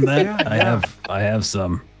reroll on that. Yeah, I have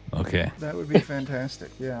some. Okay. That would be fantastic.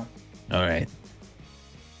 Yeah. All right.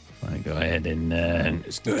 I go ahead and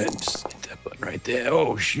just go ahead and just hit that button right there.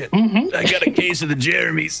 Oh shit! I got a case of the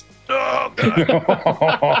Jeremys. Oh god.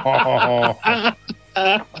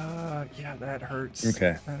 Yeah, that hurts.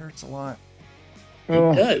 Okay. That hurts a lot.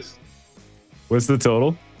 It does. What's the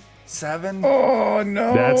total? 7. Oh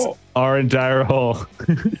no. That's our entire haul.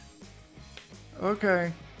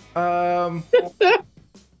 Okay.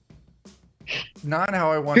 Not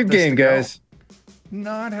how I want Good this game, to go. guys.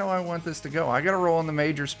 Not how I want this to go. I gotta roll on the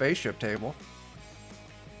major spaceship table.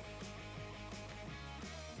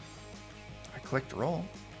 I clicked roll.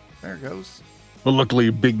 There it goes. Well, luckily,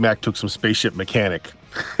 Big Mac took some spaceship mechanic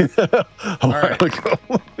a while ago.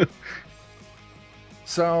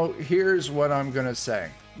 So here's what I'm gonna say.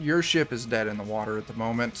 Your ship is dead in the water at the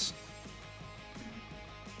moment.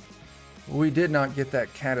 We did not get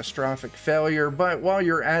that catastrophic failure, but while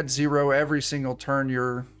you're at 0 every single turn,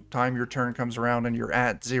 your turn comes around and you're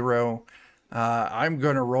at 0, I'm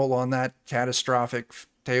gonna roll on that catastrophic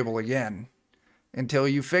table again until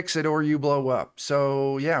you fix it or you blow up.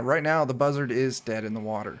 So yeah, right now the buzzard is dead in the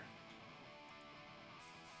water.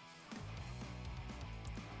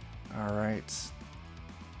 All right.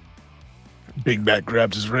 Big Mac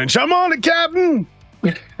grabs his wrench. I'm on it, Captain.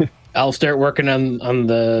 I'll start working on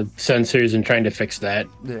the sensors and trying to fix that.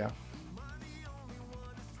 Yeah.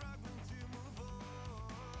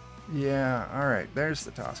 Yeah, all right. There's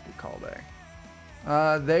the Toxic Call Day.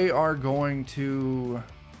 They are going to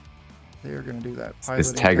do that.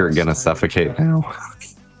 Is Taggart gonna suffocate now?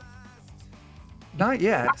 Not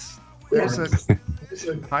yet. There's a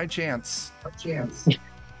high chance.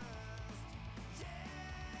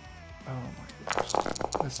 Oh my gosh.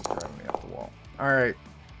 This is driving me up the wall. All right.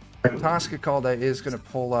 Toxic Call Day is going to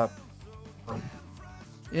pull up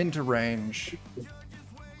into range.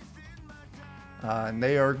 And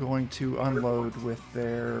they are going to unload with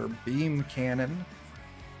their beam cannon.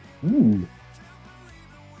 Ooh.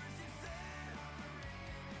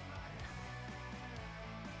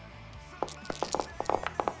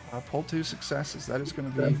 Pull 2 successes. That is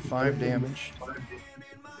going to be 5 damage.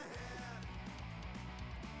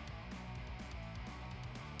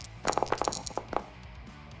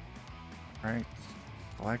 Alright.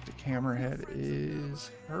 Galactic Hammerhead is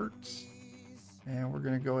hurt. And we're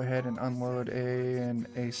going to go ahead and unload an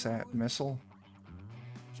ASAT missile.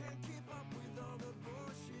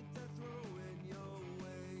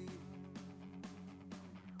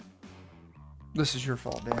 This is your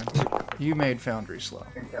fault, Dan. You made Foundry slow.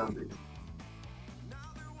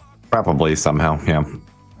 Probably somehow, yeah.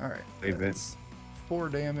 Alright. Leave it. That's 4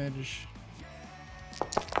 damage.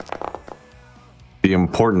 The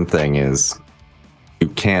important thing is you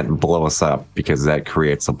can't blow us up because that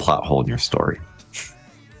creates a plot hole in your story.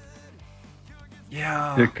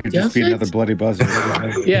 Yeah. There could just be another Bloody Buzzard.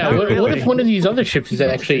 Yeah, what if one of these other ships is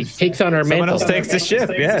actually takes on our Someone mantle? else takes the ship,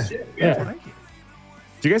 yeah. I like it.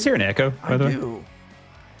 Do you guys hear an echo, by I the way? do.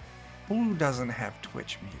 Who doesn't have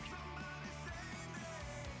Twitch music?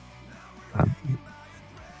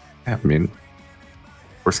 I mean,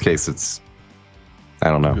 worst case, it's,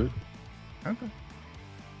 I don't know. Good. Okay.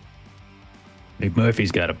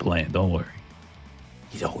 McMurphy's got a plan. Don't worry.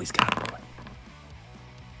 He's always got a plan.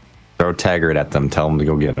 Throw Taggart at them. Tell them to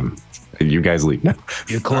go get him. You guys leave now.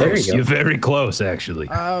 You're close. you go. You're very close, actually.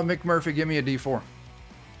 McMurphy, give me a D4.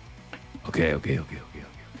 Okay.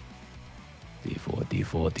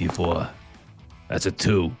 D4. That's a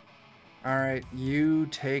 2. All right, you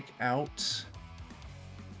take out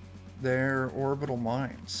their orbital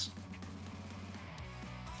mines.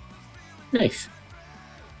 Nice.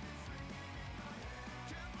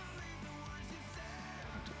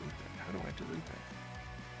 How do I delete that?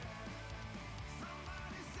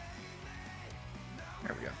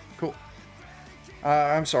 There we go. Cool.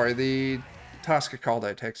 I'm sorry. The Toxic Call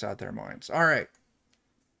Day takes out their mines. All right.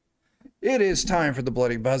 It is time for the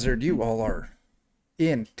Bloody Buzzard. You all are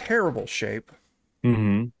in terrible shape.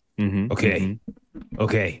 Okay.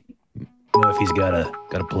 Murphy's got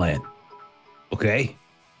a plan. Okay?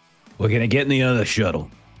 We're gonna get in the other shuttle.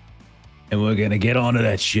 And we're gonna get onto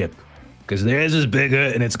that ship. Because theirs is bigger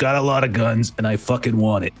and it's got a lot of guns and I fucking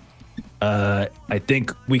want it. I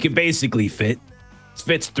think we can basically fit. It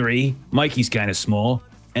fits 3. Mikey's kind of small.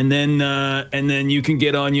 And then you can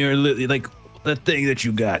get on your like that thing that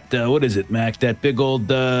you got. What is it, Mac? That big old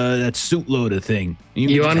that suit loader thing.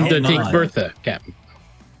 You want to take on. Bertha, Captain?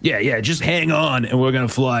 Yeah. Just hang on, and we're gonna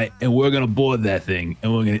fly, and we're gonna board that thing,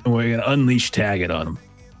 and we're gonna unleash Taggart on him.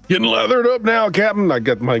 Getting lathered up now, Captain. I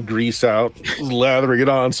got my grease out, lathering it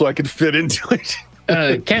on so I can fit into it.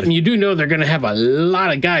 Captain, you do know they're going to have a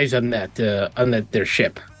lot of guys on that their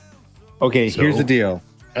ship. Okay, here's the deal.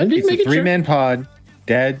 I'm just It's a making sure. 3-man pod.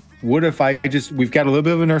 Dad, what if we've got a little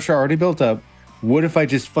bit of inertia already built up. What if I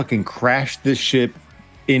just fucking crash this ship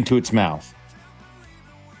into its mouth?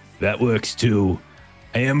 That works too.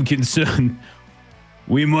 I am concerned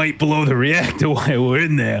we might blow the reactor while we're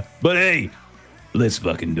in there. But hey, let's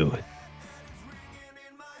fucking do it.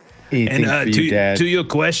 Anything And for you, Dad. to your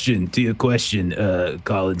question,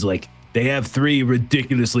 Collins, like they have 3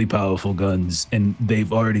 ridiculously powerful guns, and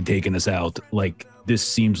they've already taken us out. Like this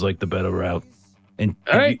seems like the better route. And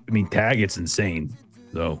All right. I mean, Taggart's insane,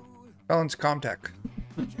 though. Collins Comtech.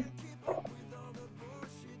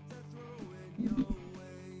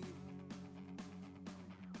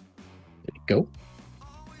 Go.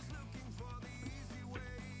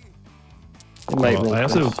 It might roll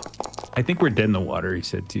first. I think we're dead in the water. He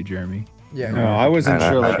said to Jeremy. Yeah. No, I wasn't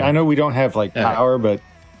sure. Like, I know we don't have like power, but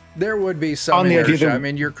There would be some On the idea inertia. that- I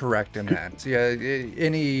mean, you're correct in that. Yeah,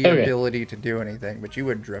 any Okay. ability to do anything, but you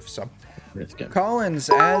would drift some. That's good. Collins,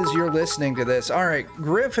 as you're listening to this, all right,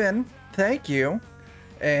 Griffin, thank you,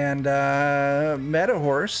 and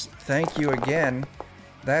Metahorse, thank you again.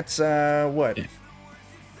 That's what? A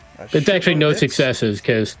It's actually shitload no of hits? successes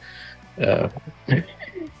because that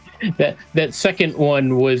second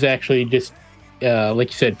one was actually just like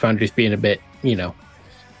you said, Foundry's being a bit,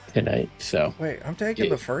 tonight. So Wait, I'm taking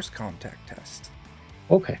the first contact test.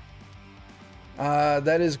 okay.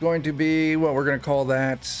 That is going to be what we're going to call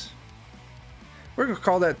that. We're going to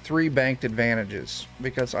call that 3 banked advantages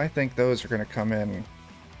because I think those are going to come in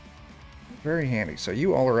very handy. So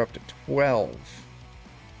you all are up to 12.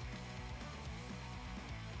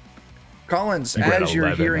 Collins, I think we're at as you're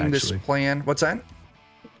 11, hearing this actually. plan, what's that?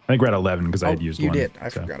 I think we're at 11 because I had used you one. did. I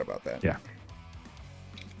so, forgot about that. Yeah.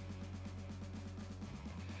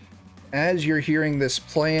 As you're hearing this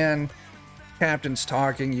plan, captain's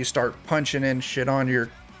talking, you start punching in shit on your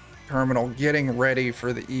terminal, getting ready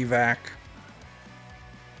for the evac.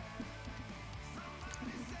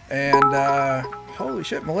 And, holy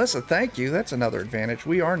shit, Melissa, thank you. That's another advantage.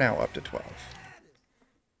 We are now up to 12.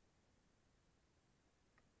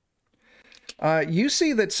 You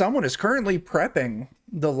see that someone is currently prepping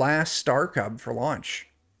the last Star Cub for launch.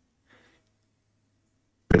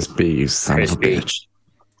 Crispy, you son of a Crispy. bitch.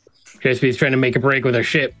 Crispy's trying to make a break with her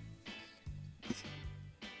ship.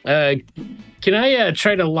 Can I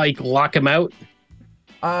try to lock him out?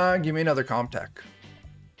 Give me another Comtech.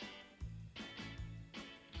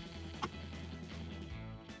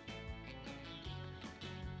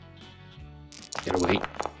 Gotta wait.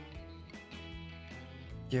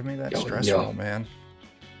 Give me that Oh, stress no. roll, man.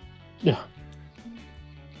 Yeah.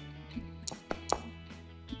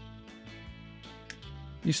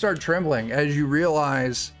 You start trembling as you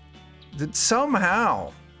realize that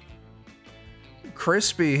somehow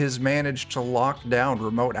Crispy has managed to lock down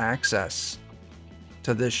remote access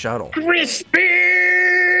to this shuttle. Crispy!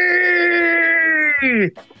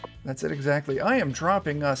 That's it exactly. I am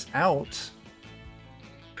dropping us out.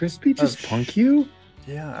 Crispy just Of punk you?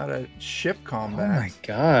 Yeah, out of ship Oh combat. my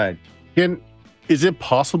god. Is it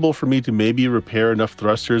possible for me to maybe repair enough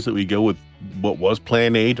thrusters that we go with what was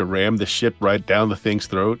plan A to ram the ship right down the thing's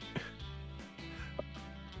throat?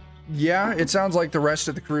 Yeah, it sounds like the rest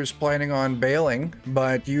of the crew is planning on bailing,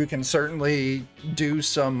 but you can certainly do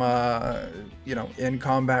some, in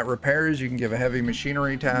combat repairs. You can give a heavy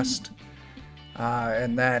machinery test,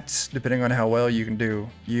 and that's depending on how well you can do.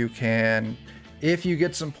 You can, if you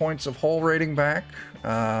get some points of hull rating back,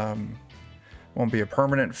 won't be a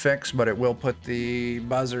permanent fix, but it will put the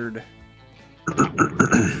Buzzard.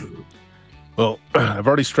 Well, I've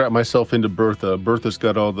already strapped myself into Bertha. Bertha's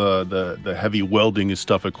got all the heavy welding and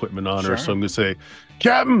stuff equipment on her, Sure. so I'm gonna say,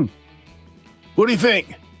 Captain, what do you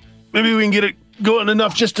think? Maybe we can get it going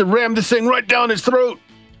enough just to ram this thing right down its throat,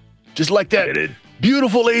 just like that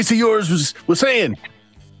beautiful ace of yours was saying.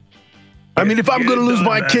 I mean, if I'm gonna lose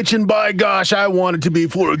my kitchen, by gosh, I want it to be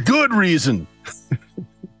for a good reason.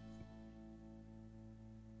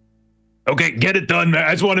 Okay, get it done, man.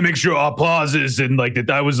 I just want to make sure our pauses and that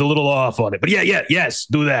I was a little off on it. But yes,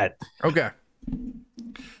 do that. Okay.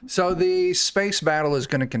 So the space battle is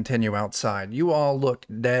going to continue outside. You all look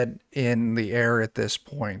dead in the air at this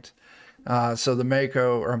point. So the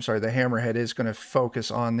the Hammerhead is going to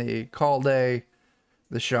focus on the Calde,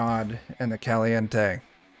 the Shad, and the Caliente.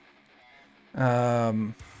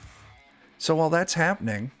 So while that's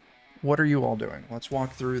happening, what are you all doing? Let's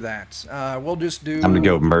walk through that. We'll just do... I'm gonna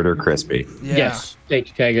go murder Crispy. Yeah. Yes. Thank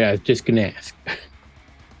you, Tiger. I was just gonna ask.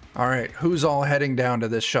 All right. Who's all heading down to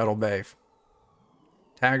this shuttle bay?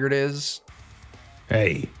 Taggart is...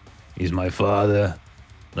 Hey, he's my father.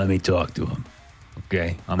 Let me talk to him.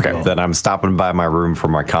 Okay, Okay, then I'm stopping by my room for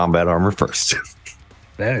my combat armor first.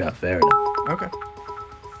 Fair enough. Okay.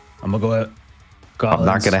 I'm gonna go out. I'm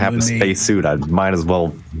not gonna have a Collins, space suit. I might as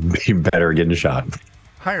well be better getting shot.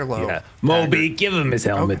 High or low? Yeah. Moby, give him his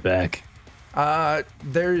helmet back.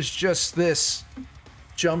 There's just this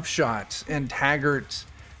jump shot, and Taggart,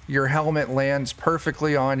 your helmet lands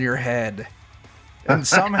perfectly on your head. And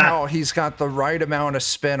somehow he's got the right amount of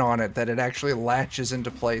spin on it that it actually latches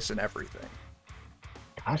into place and everything.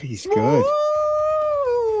 God, he's good.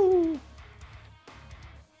 Woo!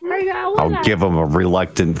 I'll give him a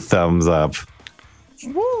reluctant thumbs up.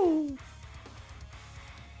 Woo!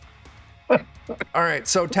 All right,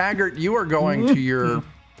 so Taggart, you are going to your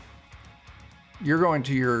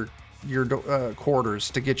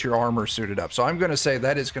quarters to get your armor suited up. So I'm going to say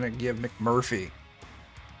that is going to give McMurphy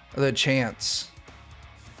the chance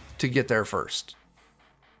to get there first.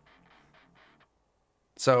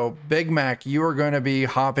 So Big Mac, you are going to be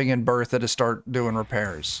hopping in Bertha to start doing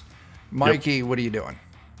repairs. Mikey, What are you doing?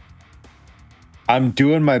 I'm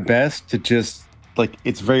doing my best to just, like,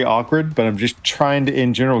 it's very awkward, but I'm just trying to,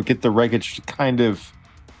 in general, get the wreckage to kind of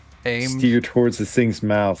steer towards this thing's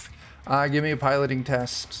mouth. Give me a piloting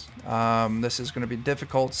test. This is going to be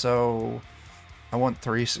difficult, so I want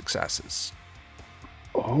 3 successes.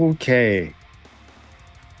 Okay.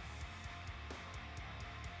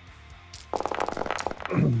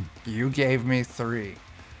 You gave me 3.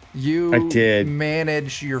 I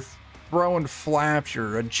did. You're throwing flaps,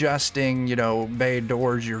 you're adjusting, bay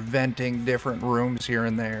doors, you're venting different rooms here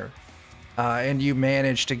and there. And you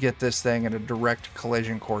manage to get this thing in a direct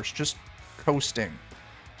collision course, just coasting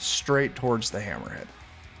straight towards the Hammerhead.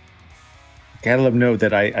 Gotta let him know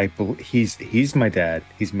that he's my dad.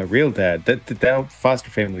 He's my real dad. That foster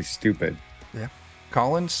family's stupid. Yeah.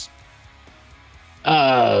 Collins?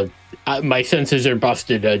 My senses are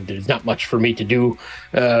busted. There's not much for me to do.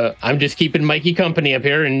 I'm just keeping Mikey company up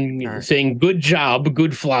here and saying good job,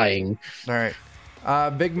 good flying. All right.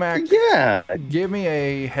 Big Mac, yeah. Give me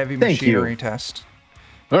a heavy machinery test.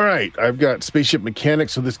 All right. I've got spaceship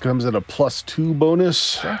mechanics, so this comes at a +2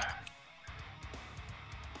 bonus. Sure.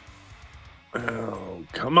 Oh,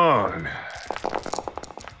 come on.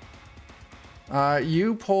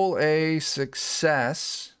 You pull a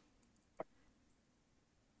success.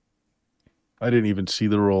 I didn't even see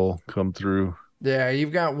the roll come through. Yeah,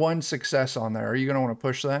 you've got 1 success on there. Are you going to want to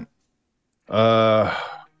push that?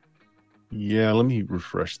 Yeah, let me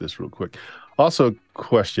refresh this real quick. Also,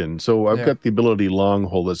 question. So I've got the ability long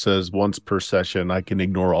hold that says once per session, I can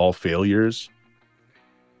ignore all failures.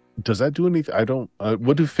 Does that do anything? I don't.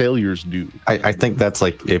 What do failures do? I think that's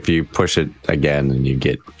like if you push it again and you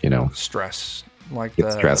get, stress, like get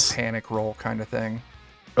the stress. panic roll kind of thing.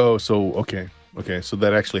 Oh, so okay. So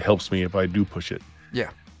that actually helps me if I do push it.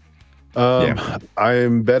 Yeah.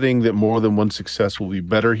 I'm betting that more than 1 success will be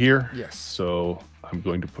better here. Yes. So I'm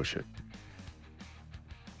going to push it.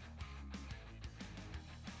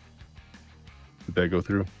 Did that go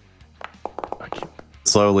through? I can't.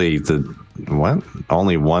 Slowly,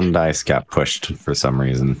 only 1 dice got pushed for some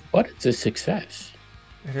reason. What is a success?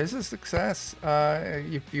 It is a success.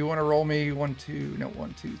 If you want to roll me 1, 2,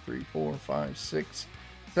 3, 4, 5, 6,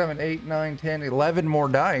 7, 8, 9, 10, 11 more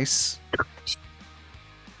dice.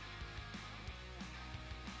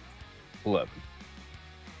 11.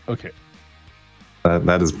 Okay.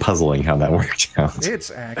 That is puzzling how that worked out.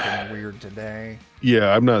 It's acting weird today.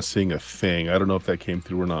 Yeah, I'm not seeing a thing. I don't know if that came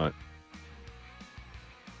through or not.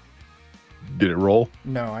 Did it roll?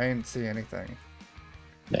 No, I didn't see anything.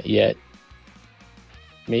 Not yet.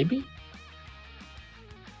 Maybe?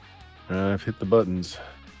 I've hit the buttons.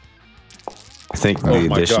 I think the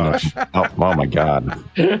addition of oh my god.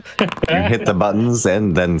 You hit the buttons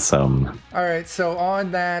and then some. All right, so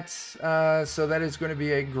on that, so that is going to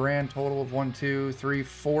be a grand total of 1, 2, 3,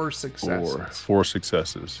 4 successes. 4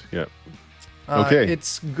 successes. Yeah. Okay.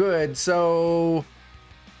 It's good. So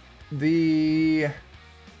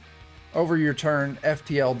over your turn,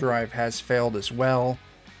 FTL drive has failed as well.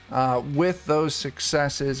 With those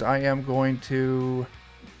successes, I am going to.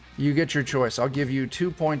 You get your choice. I'll give you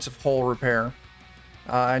 2 points of hull repair.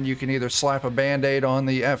 And you can either slap a Band-Aid on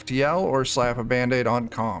the FTL or slap a Band-Aid on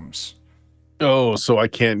comms. Oh, so I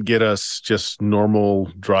can't get us just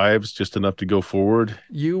normal drives, just enough to go forward?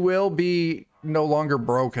 You will be no longer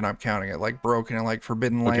broken, I'm counting it, like broken in like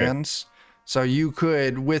Forbidden Lands. So you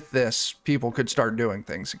could, with this, people could start doing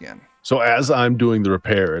things again. So as I'm doing the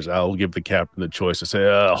repairs, I'll give the captain the choice to say,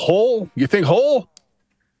 hole? You think hole?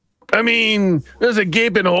 I mean, there's a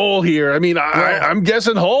gaping hole here. I mean, I'm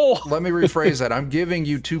guessing hole. Let me rephrase that. I'm giving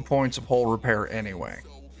you 2 points of hull repair anyway.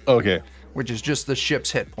 Okay. Which is just the ship's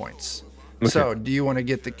hit points. Okay. So, do you want to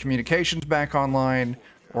get the communications back online,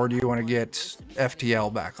 or do you want to get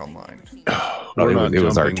FTL back online? It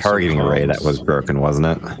was our targeting array that was broken, wasn't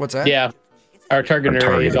it? What's that? Yeah. Our targeting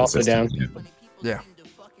array is also down. Yeah.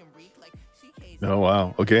 Oh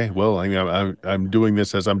wow. Okay. Well, I mean, I'm doing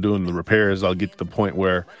this as I'm doing the repairs. I'll get to the point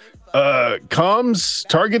where, comms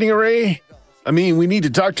targeting array. I mean, we need to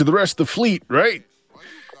talk to the rest of the fleet, right?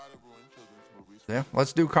 Yeah,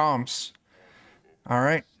 let's do comms. All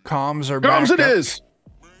right, comms are back. Comms it is.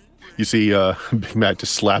 You see, Big Matt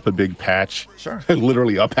just slap a big patch. Sure.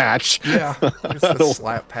 Literally a patch. Yeah, it's a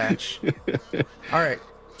slap patch. All right,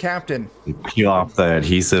 Captain. You peel off the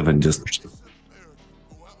adhesive and just.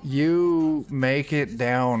 You make it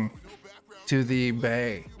down to the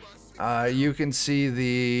bay. You can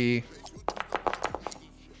see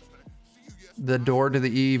the door to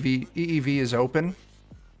the EEV is open.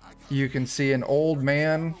 You can see an old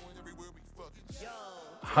man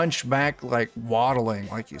hunchback, like waddling,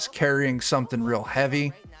 like he's carrying something real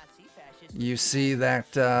heavy. You see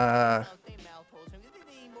that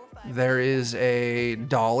there is a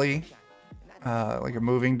dolly, like a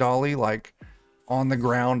moving dolly, like on the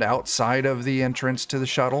ground outside of the entrance to the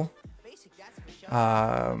shuttle.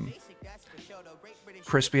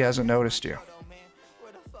 Crispy hasn't noticed you.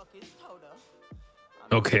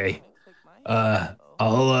 Okay.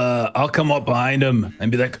 I'll come up behind him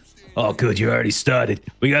and be like, "Oh, good, you already started.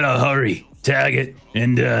 We gotta hurry. Tag it,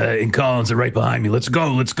 and Collins are right behind me. Let's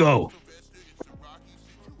go.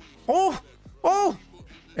 Oh!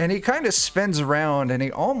 And he kind of spins around and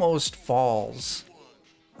he almost falls.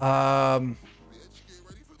 And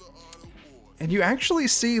you actually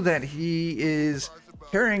see that he is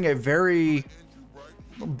carrying a very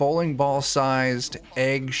bowling ball sized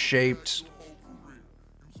egg shaped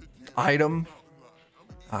item.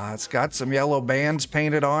 It's got some yellow bands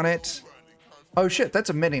painted on it. Oh shit,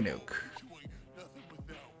 that's a mini nuke.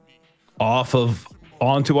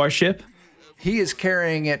 Onto our ship? He is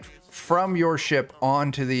carrying it from your ship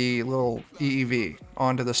onto the little EEV,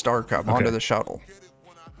 onto the Star Cup, onto the shuttle.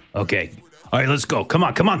 Okay. All right, let's go. Come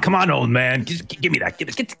on, old man. Give me that.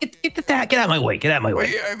 Get that. Get out of my way.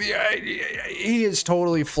 He is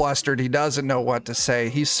totally flustered. He doesn't know what to say.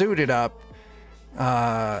 He's suited up.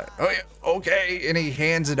 Okay, and he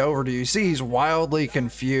hands it over to you. You see, he's wildly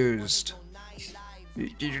confused.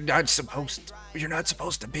 You're not supposed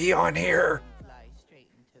to be on here.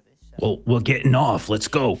 Well, we're getting off. Let's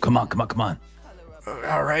go. Come on.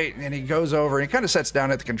 All right, and he goes over and he kind of sits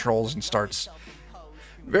down at the controls and starts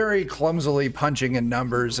very clumsily punching in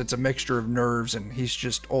numbers. It's a mixture of nerves, and he's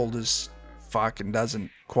just old as fuck and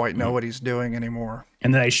doesn't quite know what he's doing anymore.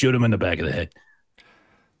 And then I shoot him in the back of the head.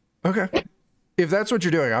 Okay. If that's what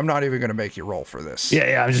you're doing, I'm not even going to make you roll for this.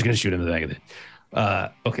 Yeah, I'm just going to shoot him in the back of the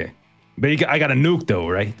head. Okay. But I got a nuke, though,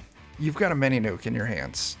 right? You've got a mini nuke in your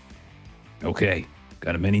hands. Okay.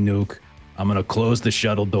 Got a mini nuke. I'm going to close the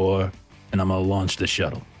shuttle door, and I'm going to launch the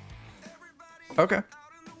shuttle. Okay.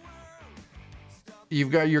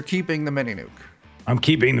 You're keeping the mini nuke. I'm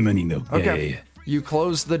keeping the mini nuke. Okay. Yeah. You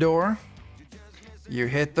close the door. You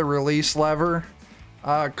hit the release lever.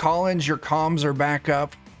 Collins, your comms are back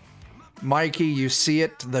up. Mikey, you see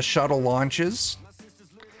it. The shuttle launches.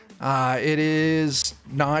 It is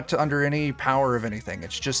not under any power of anything.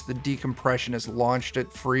 It's just the decompression has launched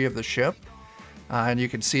it free of the ship. And you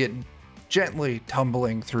can see it gently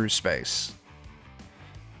tumbling through space.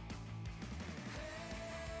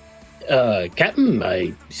 Captain,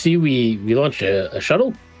 I see we launched a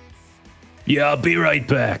shuttle. Yeah, I'll be right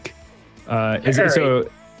back. Can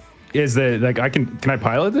I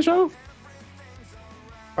pilot the shuttle?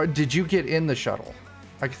 Or did you get in the shuttle?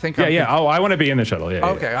 I think. Yeah. Oh, I want to be in the shuttle. Yeah.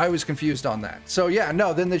 Okay, I was confused on that. So yeah,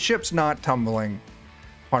 no, then the ship's not tumbling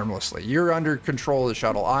harmlessly. You're under control of the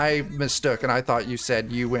shuttle. I mistook, and I thought you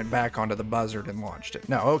said you went back onto the Buzzard and launched it.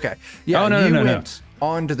 No, okay. Yeah, you went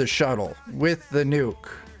onto the shuttle with the nuke.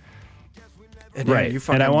 And right. You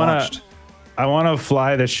and I want to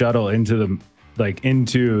fly the shuttle into the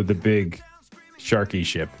big Sharky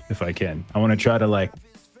ship if I can. I want to try to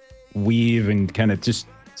weave and kind of just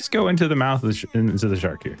go into the mouth of into the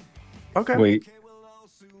shark here. Okay. Wait.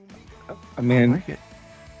 I mean,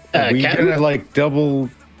 we gonna double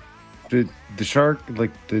the shark,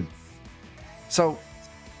 So,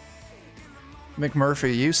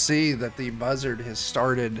 McMurphy, you see that the Buzzard has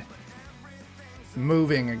started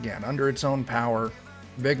moving again under its own power.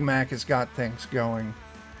 Big Mac has got things going.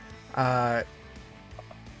 I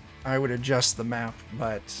would adjust the map,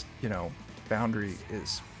 but Boundary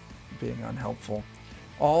is being unhelpful.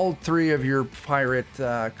 All three of your pirate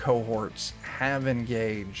cohorts have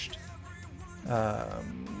engaged.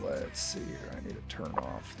 Let's see here. I need to turn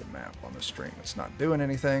off the map on the stream. It's not doing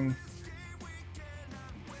anything.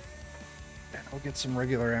 And I'll get some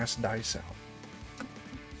regular ass dice out.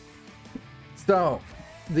 So,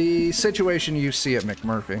 the situation you see at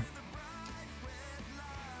McMurphy.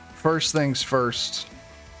 first things first.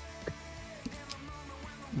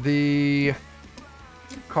 The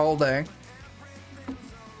Call Day,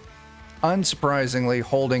 unsurprisingly,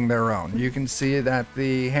 holding their own. You can see that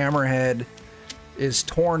the Hammerhead is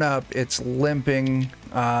torn up. It's limping.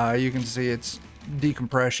 You can see its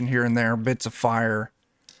decompression here and there, bits of fire.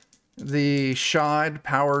 The Shod,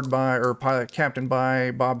 powered by, or captained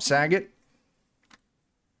by Bob Saget,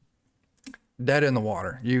 dead in the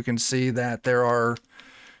water. You can see that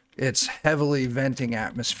it's heavily venting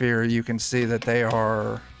atmosphere. You can see that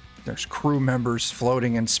there's crew members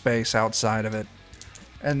floating in space outside of it.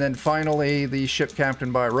 And then finally, the ship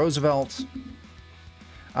captained by Roosevelt.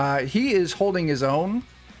 He is holding his own,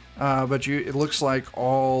 but it looks like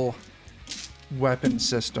all weapon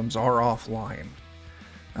systems are offline.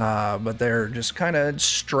 But they're just kind of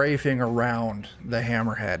strafing around the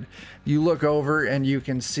Hammerhead. You look over and you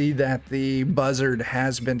can see that the Buzzard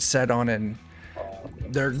has been set on, and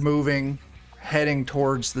they're moving, heading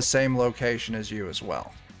towards the same location as you as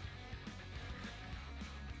well.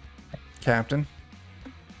 Captain,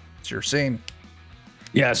 it's your scene.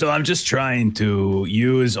 Yeah, so I'm just trying to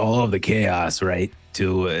use all of the chaos, right,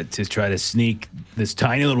 to try to sneak this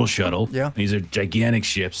tiny little shuttle. Yeah. These are gigantic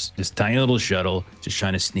ships. This tiny little shuttle, just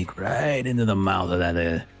trying to sneak right into the mouth of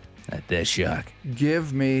that shark.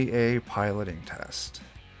 Give me a piloting test.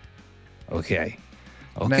 Okay.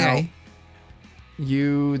 Now,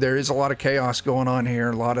 there is a lot of chaos going on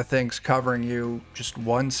here, a lot of things covering you. Just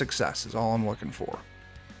one success is all I'm looking for.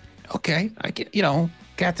 Okay. I get,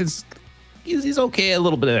 Captain's, he's okay. A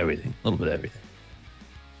little bit of everything.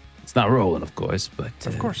 It's not rolling, of course, but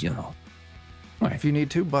of course, Right. If you need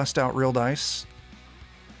to, bust out real dice.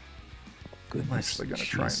 Goodness, I'm actually going to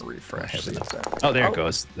try and refresh. Oh, there it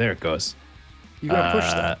goes. There it goes. You got to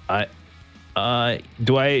push that.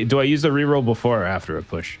 Do I use the reroll before or after a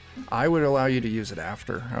push? I would allow you to use it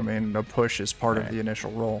after. I mean, a push is part of the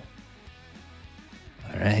initial roll.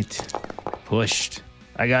 All right. Pushed.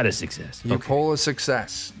 I got a success. You pull a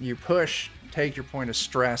success. You push, take your point of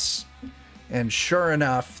stress, and sure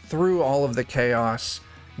enough, through all of the chaos,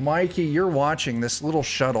 Mikey, you're watching this little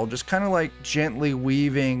shuttle just kind of like gently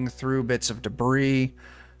weaving through bits of debris,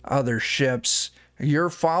 other ships. You're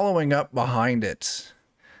following up behind it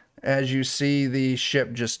as you see the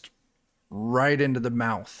ship just right into the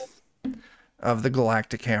mouth of the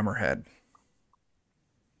Galactic Hammerhead.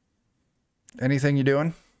 Anything you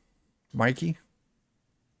doing, Mikey?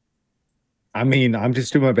 I mean, I'm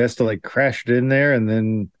just doing my best to like crash it in there, and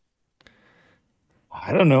then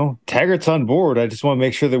I don't know. Taggart's on board. I just want to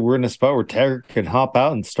make sure that we're in a spot where Taggart can hop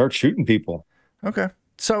out and start shooting people. Okay.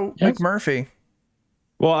 So, yes. McMurphy.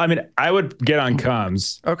 Well, I mean, I would get on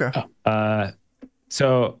comms. Okay.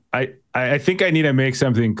 So I think I need to make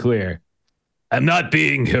something clear. I'm not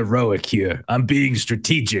being heroic here. I'm being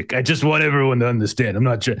strategic. I just want everyone to understand. I'm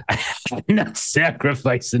not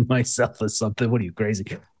sacrificing myself or something. What are you, crazy?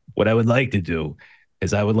 What I would like to do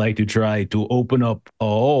is I would like to try to open up a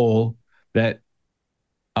hole that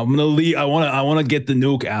I'm gonna leave. I want to get the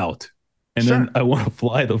nuke out, and then I want to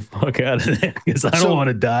fly the fuck out of there because I don't want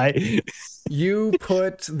to die. You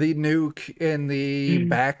put the nuke in the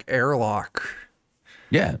back airlock.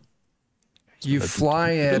 Yeah. You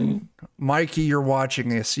fly in. Mikey, you're watching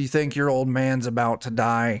this. You think your old man's about to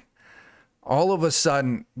die. All of a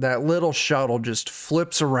sudden, that little shuttle just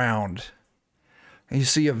flips around. And you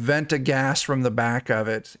see a vent of gas from the back of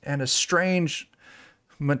it and a strange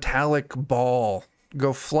metallic ball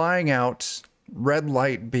go flying out, red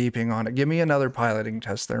light beeping on it. Give me another piloting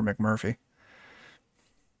test there, McMurphy.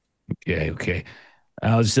 Okay.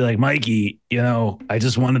 I was just like, Mikey, I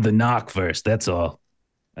just wanted the knock first. That's all.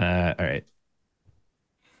 All right.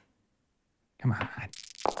 Come on.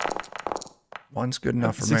 One's good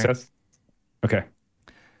enough for me. Okay.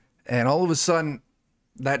 And all of a sudden,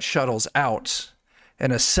 that shuttle's out.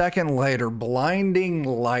 And a second later, blinding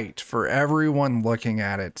light for everyone looking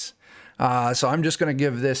at it. So I'm just going to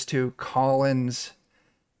give this to Collins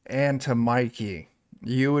and to Mikey.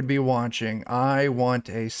 You would be watching. I want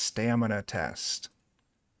a stamina test.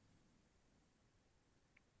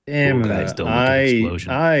 Stamina. Cool guys don't look at explosions.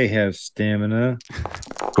 I have stamina.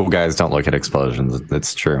 Cool guys don't look at explosions.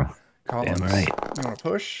 It's true. Collins, damn right. You want to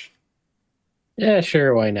push? Yeah,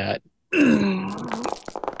 sure. Why not?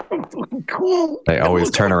 They always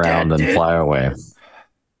turn around and fly away.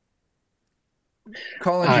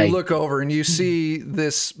 Collins, you look over and you see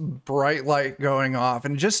this bright light going off,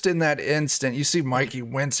 and just in that instant, you see Mikey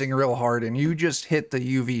wincing real hard, and you just hit the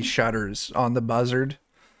UV shutters on the Buzzard.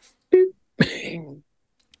 We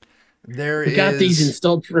got these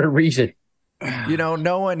installed for a reason. You know,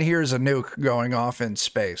 no one hears a nuke going off in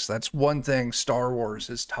space. That's one thing Star Wars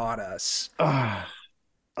has taught us.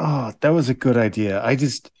 Oh, that was a good idea.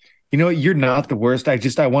 You know, you're not the worst.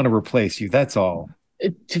 I want to replace you. That's all.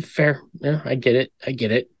 It's fair. Yeah, I get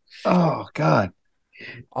it. Oh, God.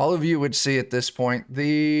 All of you would see at this point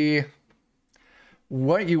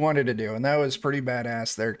what you wanted to do, and that was pretty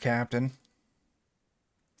badass there, Captain.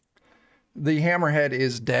 The Hammerhead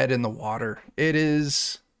is dead in the water.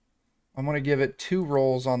 I'm going to give it 2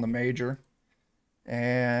 rolls on the major,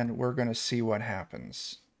 and we're going to see what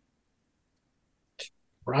happens.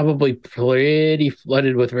 Probably pretty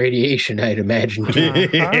flooded with radiation, I'd imagine.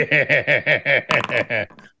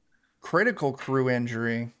 Critical crew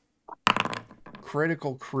injury.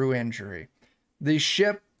 The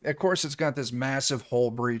ship, of course, it's got this massive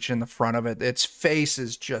hull breach in the front of it. Its face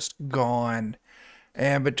is just gone.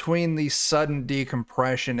 And between the sudden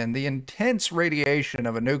decompression and the intense radiation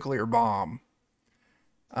of a nuclear bomb,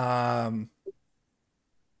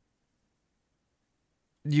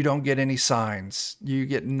 you don't get any signs. You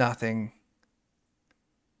get nothing.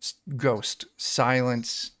 Ghost,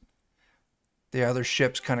 silence. The other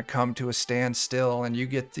ships kind of come to a standstill, and you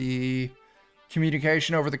get the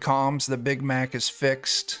communication over the comms. The Big Mac is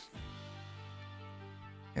fixed.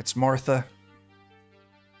 It's Martha.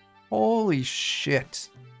 Holy shit.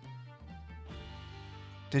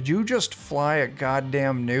 Did you just fly a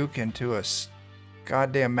goddamn nuke into a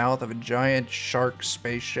goddamn mouth of a giant shark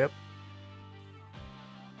spaceship?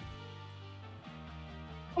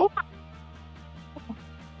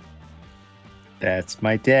 That's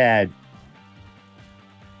my dad.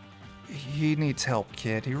 He needs help,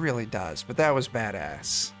 kid. He really does. But that was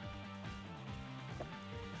badass.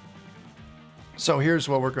 So here's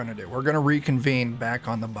what we're going to do. We're going to reconvene back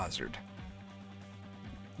on the Buzzard.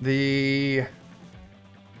 The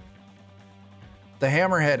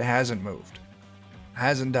Hammerhead hasn't moved.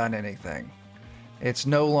 Hasn't done anything. It's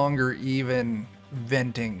no longer even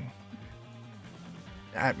venting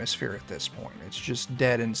atmosphere at this point. It's just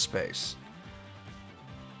dead in space.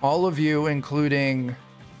 All of you, including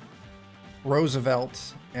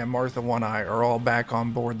Roosevelt and Martha One-Eye, are all back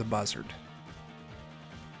on board the Buzzard.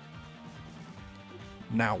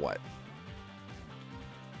 Now what?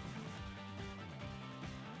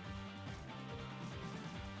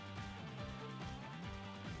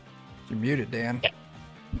 You're muted, Dan.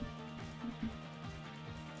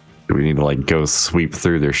 Do we need to like go sweep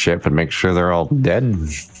through their ship and make sure they're all dead?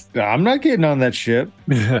 I'm not getting on that ship.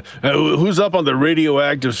 Who's up on the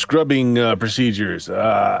radioactive scrubbing procedures?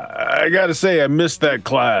 I gotta say, I missed that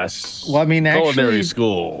class. Well, I mean, actually, culinary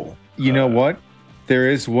school. You know what? There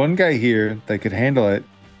is one guy here that could handle it.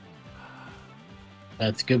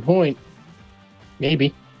 That's a good point.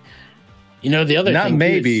 Maybe. You know, the other Not thing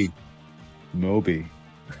maybe. Is, Moby.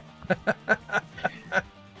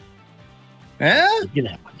 Eh? you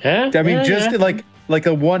know, yeah, I mean, yeah, just yeah. like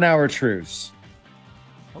a 1 hour truce.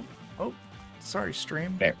 Oh, sorry,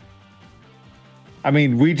 stream. Fair. I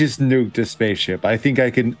mean, we just nuked a spaceship.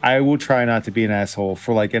 I will try not to be an asshole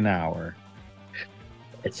for like an hour.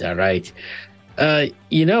 It's all right.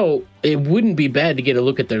 You know, it wouldn't be bad to get a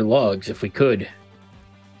look at their logs if we could.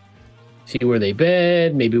 See where they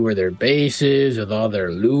bed, maybe where their base is with all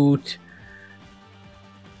their loot.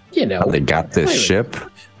 You know. They got this ship.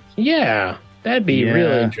 Yeah, that'd be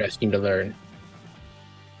real interesting to learn.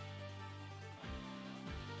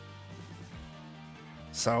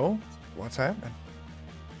 So, what's happening?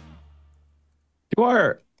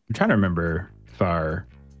 I'm trying to remember if our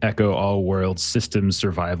Echo All World System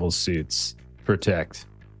survival suits protect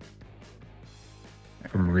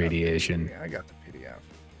from radiation. Yeah, I got the PDF.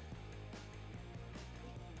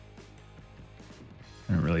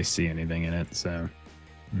 I don't really see anything in it, so.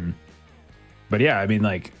 But yeah, I mean,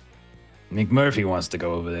 like, McMurphy wants to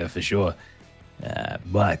go over there for sure,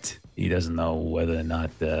 but he doesn't know whether or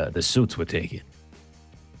not the suits would take it.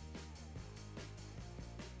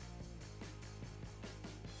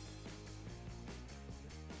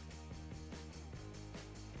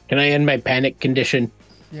 Can I end my panic condition?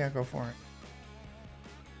 Yeah, go for it.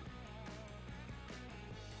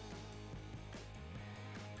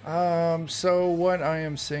 So what I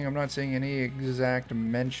am seeing, I'm not seeing any exact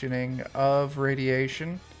mentioning of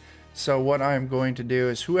radiation. So what I'm going to do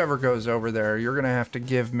is whoever goes over there, you're going to have to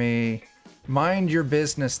give me mind your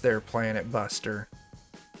business there, Planet Buster.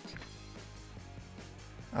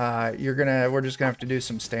 We're just gonna have to do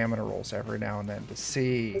some stamina rolls every now and then to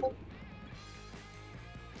see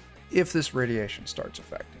if this radiation starts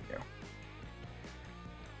affecting you.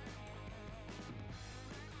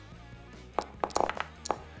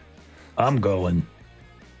 I'm going.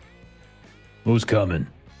 Who's coming?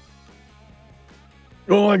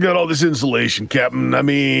 Oh, I got all this insulation, Captain. I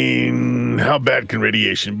mean, how bad can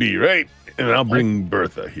radiation be, right? And I'll bring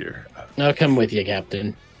Bertha here. I'll come with you,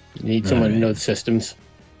 Captain. You need someone who knows systems.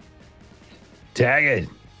 Taggart.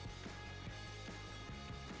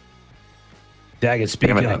 Taggart, speak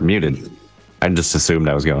Damn it, up. I'm muted. I just assumed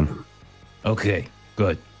I was going. Okay,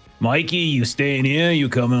 good. Mikey, you staying here? You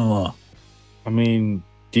coming along? I mean,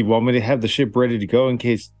 do you want me to have the ship ready to go in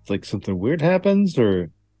case like something weird happens, or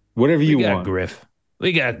whatever you We got want? Griff.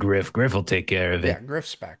 We got Griff. Griff will take care of it. Yeah,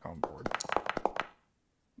 Griff's back on board.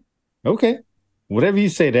 Okay, whatever you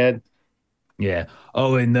say, Dad. Yeah.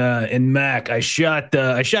 Oh, and Mac, I shot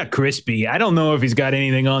Crispy. I don't know if he's got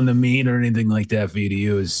anything on the meat or anything like that for you to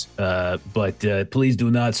use. But please do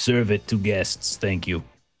not serve it to guests. Thank you.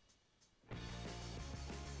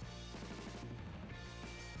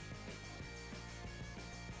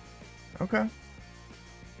 Okay.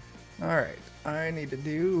 All right. I need to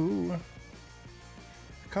do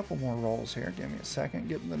a couple more rolls here. Give me a second.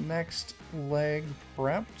 Getting the next leg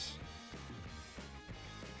prepped.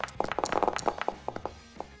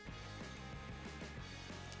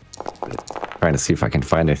 Trying to see if I can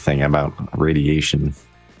find anything about radiation.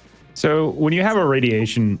 So when you have a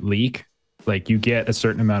radiation leak, like you get a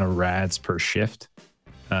certain amount of rads per shift.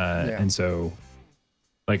 And so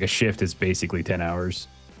like a shift is basically 10 hours.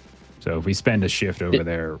 So if we spend a shift over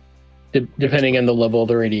there. Depending on the level of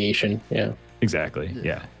the radiation, yeah. Exactly,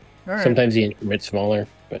 yeah. All right. Sometimes the increment's smaller,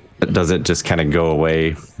 but Does it just kind of go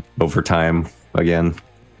away over time again?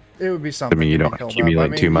 It would be something. I mean, you to be don't filled up.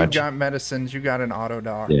 accumulate too much. You got medicines. You got an auto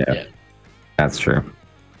doc. Yeah, that's true.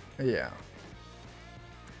 Yeah.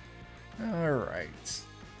 All right.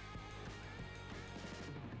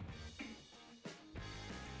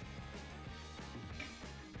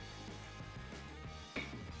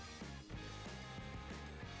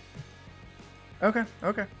 Okay,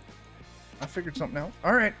 okay. I figured something out.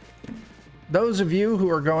 All right. Those of you who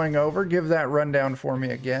are going over, give that rundown for me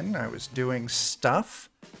again. I was doing stuff.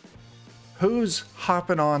 Who's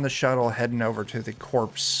hopping on the shuttle heading over to the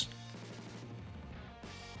corpse?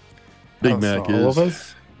 Big Oh, Mac so All is. of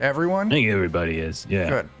us. I Everyone? think everybody is. Yeah.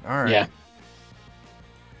 Good. All right. yeah.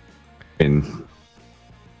 I mean,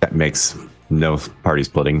 that makes no party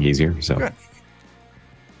splitting easier. So Good.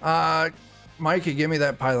 Mikey, give me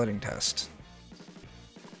that piloting test.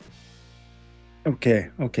 Okay.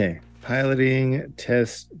 Piloting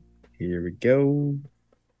test. Here we go.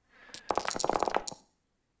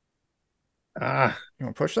 You want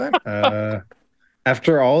to push that?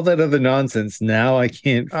 After all that other nonsense, now I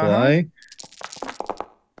can't fly.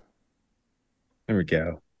 There we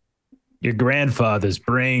go. Your grandfather's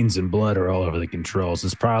brains and blood are all over the controls.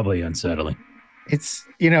 It's probably unsettling. It's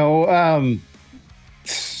it's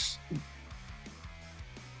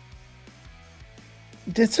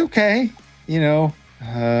okay. All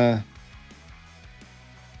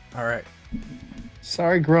right.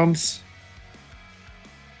 Sorry, Grumps.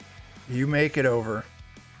 You make it over.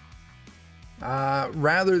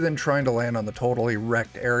 Rather than trying to land on the totally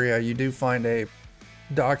wrecked area, you do find a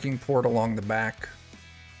docking port along the back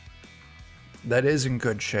that is in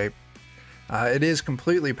good shape. It is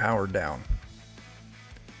completely powered down.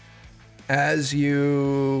 As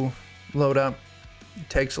you load up, it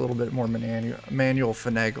takes a little bit more manual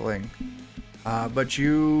finagling, but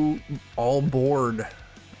you all board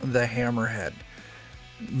the Hammerhead.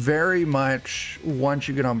 Very much, once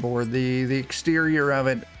you get on board, the exterior of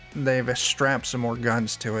it, they've strapped some more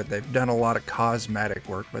guns to it. They've done a lot of cosmetic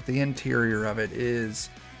work, but the interior of it is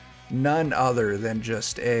none other than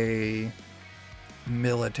just a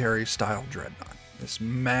military-style dreadnought. This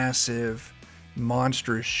massive,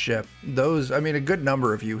 monstrous ship. A good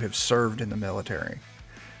number of you have served in the military.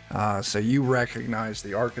 So you recognize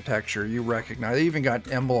the architecture. They even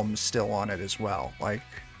got emblems still on it as well. Like,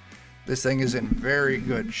 this thing is in very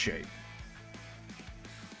good shape.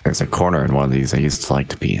 there's a corner in one of these I used to like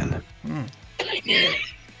to be in.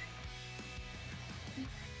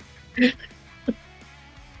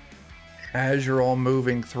 As you're all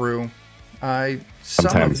moving through, some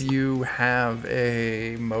Sometimes. of you have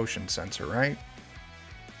a motion sensor, right?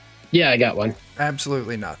 Yeah, I got one.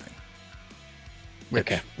 Absolutely nothing.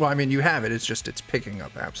 Okay. Well, I mean, you have it. It's just it's picking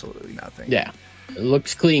up absolutely nothing. Yeah. It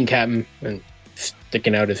looks clean, Captain, and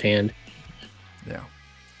sticking out his hand. Yeah.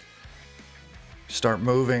 Start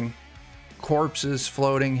moving. Corpses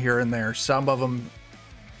floating here and there. Some of them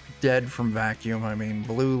dead from vacuum. I mean,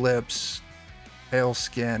 blue lips, pale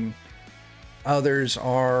skin. Others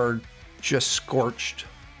are just scorched.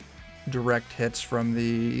 Direct hits from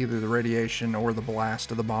either the radiation or the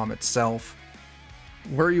blast of the bomb itself.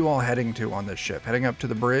 Where are you all heading to on this ship? Heading up to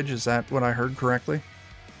the bridge? Is that what I heard correctly?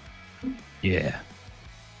 Yeah.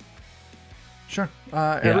 Sure.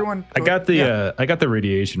 Yeah. Everyone. I got the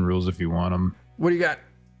radiation rules if you want them. What do you got?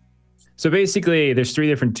 So basically, there's 3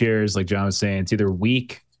 different tiers. Like John was saying, it's either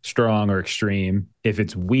weak, strong, or extreme. If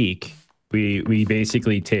it's weak, we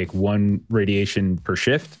basically take 1 radiation per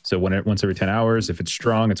shift. So once every 10 hours. If it's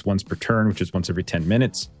strong, it's once per turn, which is once every 10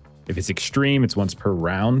 minutes. If it's extreme, it's once per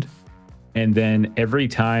round. And then every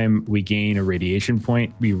time we gain a radiation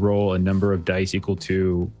point, we roll a number of dice equal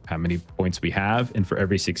to how many points we have. And for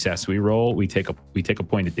every success we roll, we take a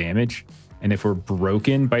point of damage. And if we're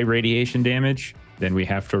broken by radiation damage, then we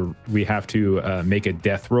have to make a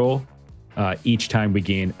death roll each time we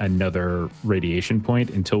gain another radiation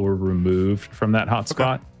point until we're removed from that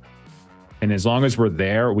hotspot. And as long as we're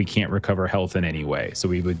there, we can't recover health in any way. So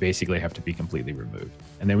we would basically have to be completely removed.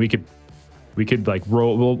 And then we could like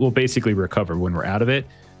roll. We'll basically recover when we're out of it.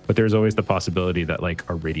 But there's always the possibility that like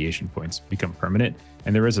our radiation points become permanent.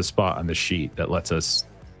 And there is a spot on the sheet that lets us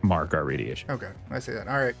mark our radiation. Okay, I see that.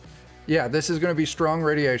 All right. Yeah, this is going to be strong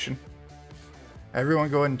radiation. Everyone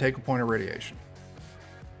go ahead and take a point of radiation.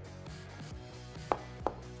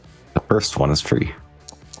 The first one is free.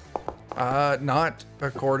 Not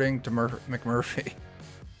according to McMurphy.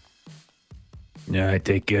 Yeah, I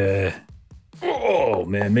take. Oh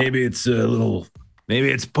man, maybe it's a little. Maybe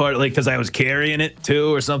it's part like because I was carrying it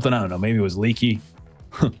too or something. I don't know. Maybe it was leaky.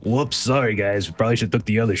 Whoops! Sorry guys. We probably should have took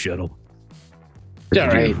the other shuttle. All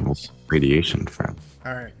right. Radiation friend.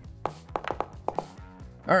 All right.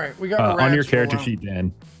 All right, we got on your character sheet,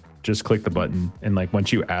 Dan. Just click the button, and like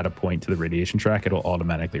once you add a point to the radiation track, it'll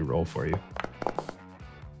automatically roll for you.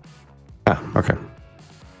 Ah, okay.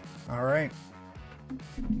 All right.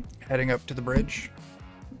 Heading up to the bridge.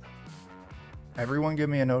 Everyone give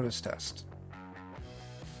me a notice test.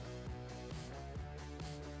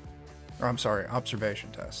 Or I'm sorry,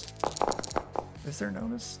 observation test. Is there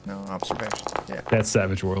notice? No, observation. Yeah. That's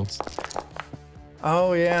Savage Worlds.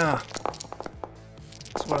 Oh, yeah.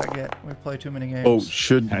 That's what I get. We play too many games. Oh,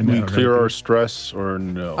 should we clear our stress or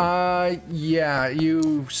no? Yeah,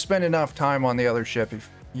 you spend enough time on the other ship if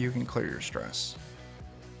you can clear your stress.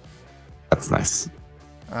 That's nice.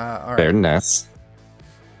 All right. Very nice.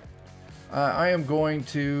 I am going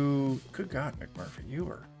to... Good God, McMurphy, you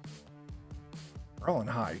were rolling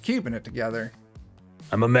high. You're keeping it together.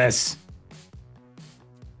 I'm a mess.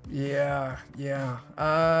 Yeah.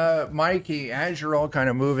 Mikey, as you're all kind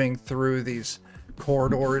of moving through these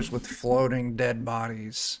corridors with floating dead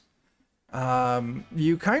bodies,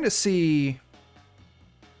 you kind of see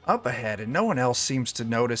up ahead, and no one else seems to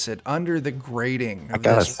notice it, under the grating. I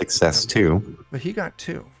got a success too. But he got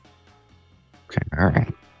 2. Okay, all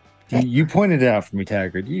right. You pointed it out for me,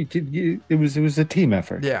 Taggart. It was a team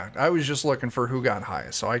effort. Yeah, I was just looking for who got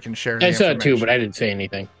highest, so I can share the I saw it too, information. but I didn't say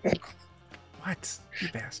anything. What? You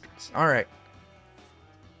bastards. All right.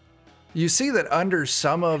 You see that under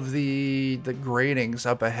some of the gratings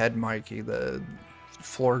up ahead, Mikey, the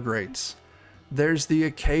floor grates, there's the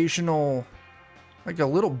occasional, like a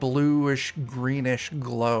little bluish, greenish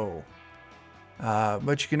glow.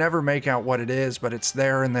 But you can never make out what it is, but it's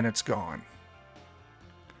there and then it's gone.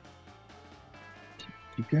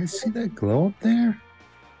 You guys see that glow up there?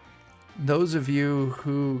 Those of you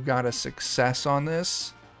who got a success on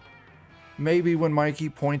this, maybe when Mikey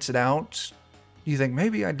points it out, you think,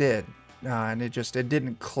 maybe I did. And it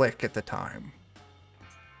didn't click at the time.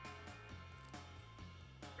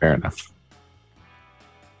 Fair enough.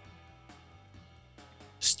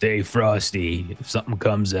 Stay frosty. If something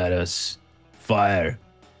comes at us, fire.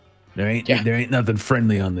 There ain't nothing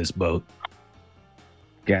friendly on this boat.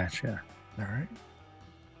 Gotcha. All right.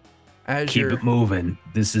 Keep it moving.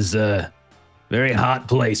 This is a very hot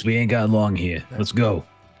place. We ain't got long here. Let's go.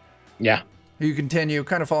 Yeah. You continue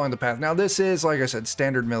kind of following the path. Now, this is, like I said,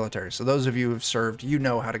 standard military. So those of you who've served, you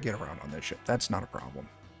know how to get around on this ship. That's not a problem.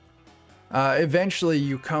 Eventually,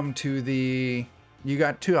 you come to you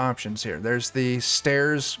got 2 options here. There's the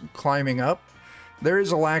stairs climbing up. There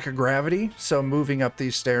is a lack of gravity, so moving up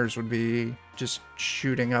these stairs would be just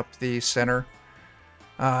shooting up the center.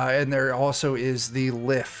 And there also is the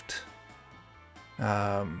lift,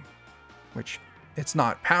 which it's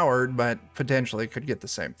not powered, but potentially could get the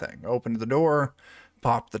same thing. Open the door,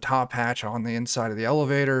 pop the top hatch on the inside of the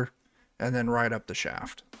elevator, and then right up the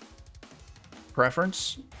shaft.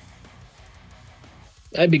 Preference?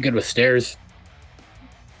 I'd be good with stairs.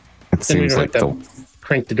 It Then we seems don't like have to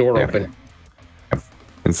crank the door open.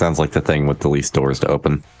 It sounds like the thing with the least doors to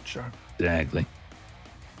open. Sure. Exactly.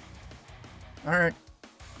 All right.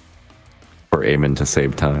 We're aiming to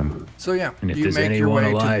save time. So yeah, And if you there's make your anyone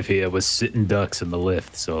way alive here, we're sitting ducks in the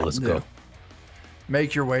lift. So let's go.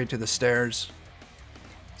 Make your way to the stairs.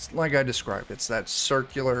 It's like I described. It's that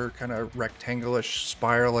circular, kind of rectangular-ish,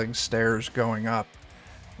 spiraling stairs going up.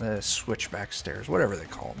 The switchback stairs, whatever they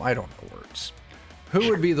call them. I don't know words. Who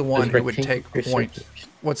would be the one who would take point?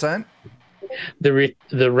 What's that? The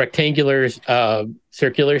rectangular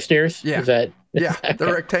circular stairs? Yeah. Is that... Yeah, okay.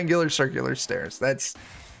 the rectangular circular stairs. That's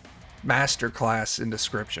masterclass in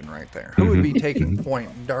description right there. Who would be taking point,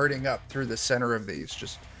 darting up through the center of these?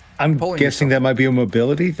 Just I'm guessing that might be a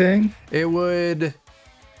mobility thing. It would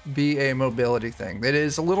be a mobility thing. It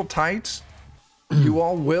is a little tight. You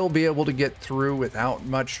all will be able to get through without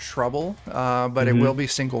much trouble, but it will be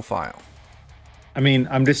single file. I mean,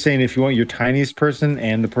 I'm just saying, if you want your tiniest person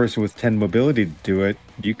and the person with 10 mobility to do it,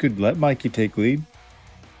 you could let Mikey take lead.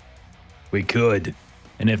 We could.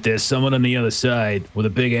 And if there's someone on the other side with a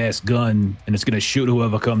big ass gun and it's going to shoot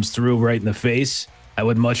whoever comes through right in the face, I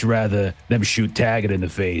would much rather them shoot Taggart in the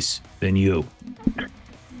face than you.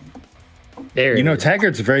 There You know,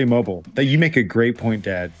 Taggart's very mobile. That you make a great point,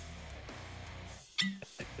 Dad.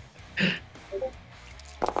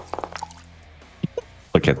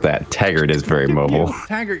 Look at that. Taggart is very mobile.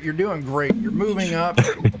 Taggart, you're doing great. You're moving up,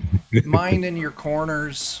 minding your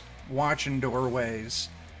corners, watching doorways,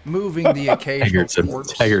 moving the occasional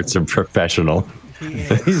corpse. Taggart's a professional.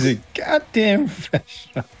 He's a goddamn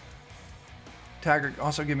professional. Taggart,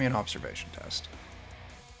 also give me an observation test.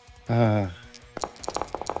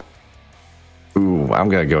 Ooh, I'm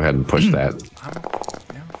going to go ahead and push that.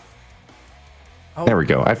 Yeah. Oh, There we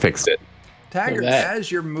go. I fixed it. Taggart, as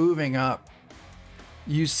you're moving up,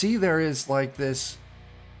 you see there is like this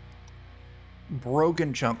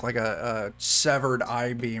broken chunk, like a severed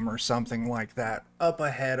I-beam or something like that, up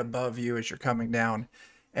ahead above you as you're coming down.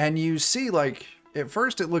 And you see, like, at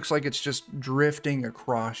first it looks like it's just drifting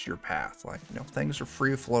across your path. Like, you know, things are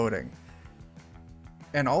free floating.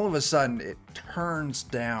 And all of a sudden it turns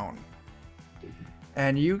down.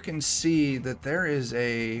 And you can see that there is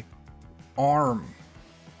a arm,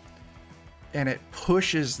 and it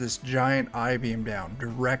pushes this giant I-beam down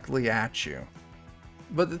directly at you.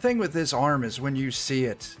 But the thing with this arm is when you see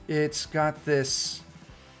it, it's got this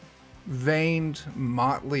veined,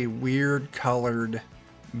 motley, weird colored,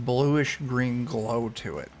 bluish green glow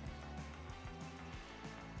to it.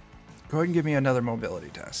 Go ahead and give me another mobility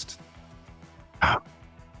test.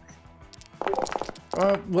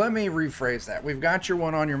 Let me rephrase that. We've got your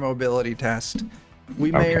one on your mobility test. We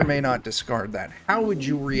may or may not discard that. How would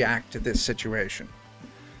you react to this situation?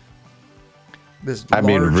 This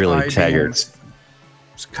really Taggart's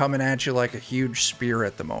coming at you like a huge spear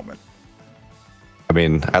at the moment. I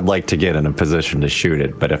mean, I'd like to get in a position to shoot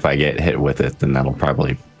it, but if I get hit with it, then that'll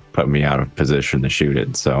probably put me out of position to shoot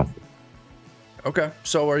it, so. Okay,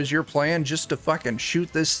 so is your plan just to fucking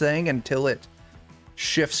shoot this thing until it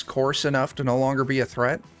shifts course enough to no longer be a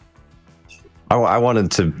threat? I wanted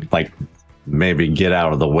to, like, maybe get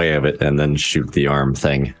out of the way of it and then shoot the arm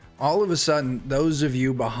thing. All of a sudden, those of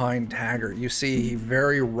you behind Taggart, you see he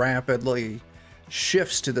very rapidly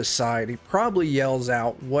shifts to the side. He probably yells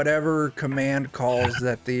out whatever command calls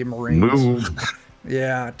that the Marines... Move.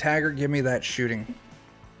 Yeah, Taggart, give me that shooting.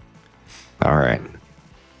 All right.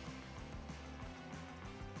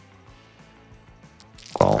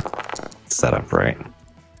 All set up right.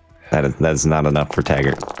 That's not enough for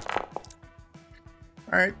Taggart.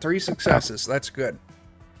 All right, 3 successes. That's good.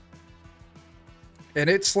 And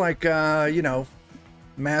it's like, you know,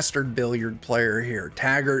 mastered billiard player here.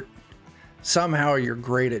 Taggart, somehow you're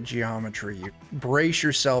great at geometry. You brace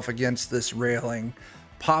yourself against this railing,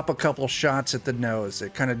 pop a couple shots at the nose.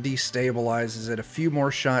 It kind of destabilizes it. A few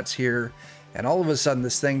more shots here, and all of a sudden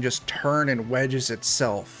this thing just turns and wedges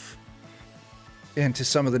itself into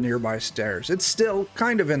some of the nearby stairs. It's still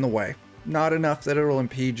kind of in the way. Not enough that it'll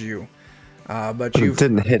impede you. But you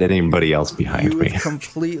didn't hit anybody else behind me. You've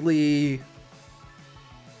completely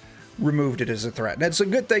removed it as a threat. And it's a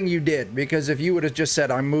good thing you did, because if you would have just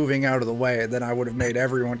said, I'm moving out of the way, then I would have made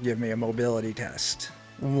everyone give me a mobility test.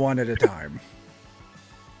 One at a time.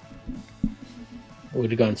 It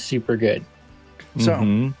would have gone super good.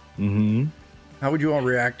 So, how would you all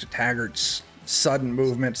react to Taggart's sudden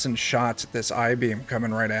movements and shots at this I-beam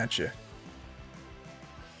coming right at you?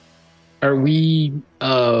 Are we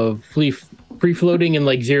free floating in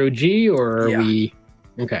like 0G, or are we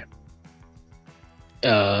okay?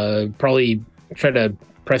 Probably try to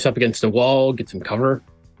press up against a wall, get some cover.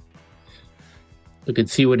 We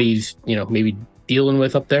could see what he's, you know, maybe dealing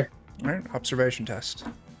with up there. All right, observation test.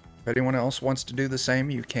 If anyone else wants to do the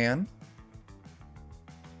same, you can.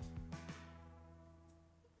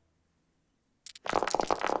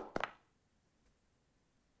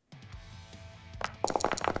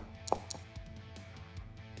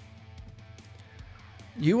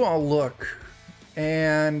 you all look,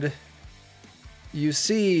 and you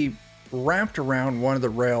see wrapped around one of the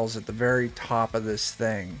rails at the very top of this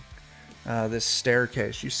thing, this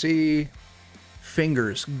staircase, you see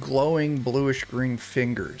fingers, glowing bluish green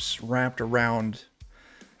fingers wrapped around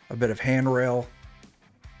a bit of handrail.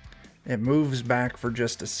 It moves back for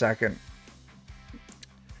just a second,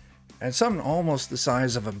 and something almost the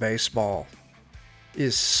size of a baseball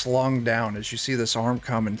is slung down as you see this arm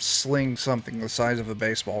come and sling something the size of a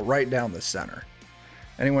baseball right down the center.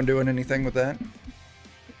 Anyone doing anything with that?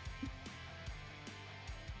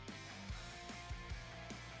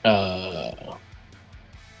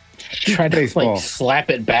 Try to like slap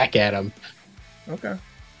it back at him. Okay.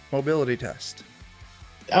 Mobility test.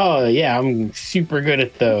 Oh yeah, I'm super good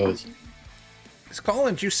at those.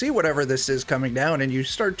 Collins, you see whatever this is coming down, and you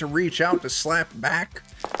start to reach out to slap back,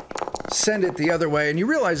 send it the other way, and you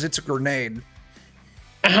realize it's a grenade.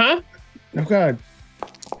 Uh-huh. Oh god.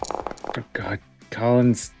 Oh god.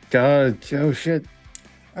 Collins. God. Oh shit.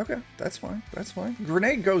 Okay, that's fine. That's fine.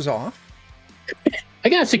 Grenade goes off. I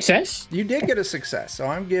got a success. You did get a success, so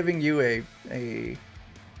I'm giving you a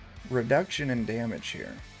reduction in damage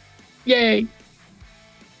here. Yay.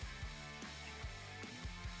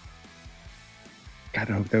 God,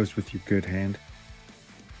 I hope that was with your good hand.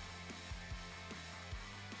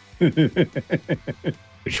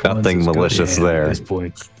 Nothing malicious there. At this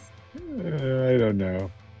point. I don't know.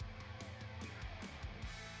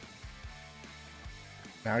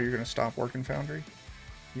 Now you're going to stop working Foundry?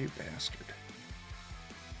 You bastard.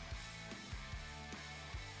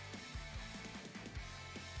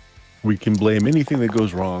 We can blame anything that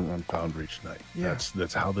goes wrong on Foundry tonight. Yeah.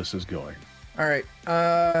 That's how this is going. All right.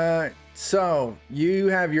 So you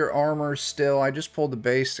have your armor still. I just pulled the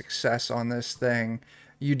base success on this thing.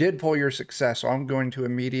 You did pull your success, so I'm going to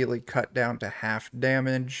immediately cut down to half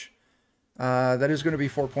damage. That is going to be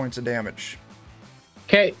 4 points of damage.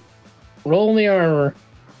 Okay. Roll the armor.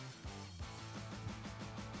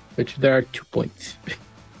 Which there are 2 points.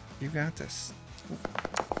 You got this.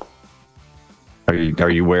 Are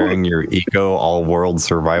you wearing your Eco All-World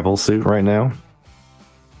Survival suit right now?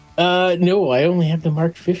 No, I only have the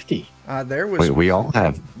Mark 50. There was. Wait, we all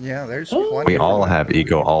have. Yeah, there's Oh. plenty. We all have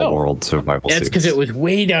Eco All-World Survival That's suits. because it was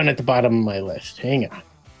way down at the bottom of my list. Hang on.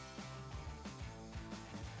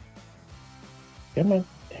 Come on.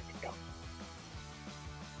 There we go.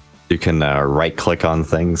 You can right-click on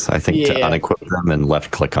things, I think, to Yeah. unequip them, and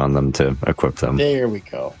left-click on them to equip them. There we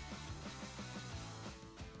go.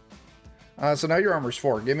 So now your armor's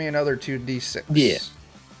 4. Give me another 2d6. Yeah.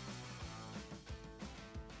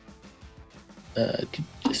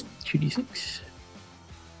 Just 2d6.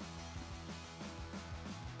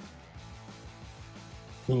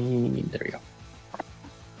 There we go.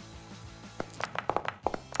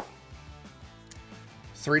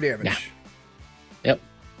 3 damage. Yeah. Yep.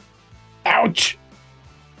 Ouch!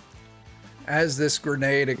 As this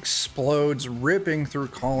grenade explodes, ripping through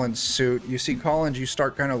Colin's suit, you see, Collins, you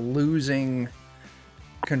start kind of losing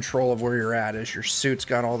control of where you're at as your suit's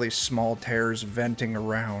got all these small tears venting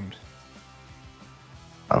around.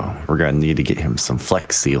 Oh, we're going to need to get him some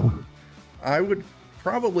Flex Seal. I would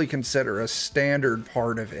probably consider a standard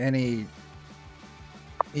part of any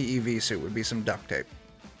EEV suit would be some duct tape.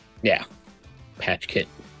 Yeah. Patch kit.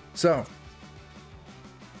 So,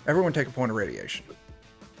 everyone take a point of radiation.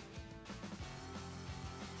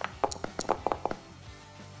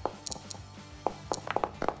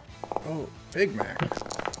 Oh, Big Mac.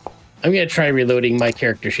 I'm going to try reloading. My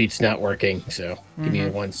character sheet's not working, so give me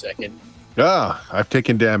 1 second. I've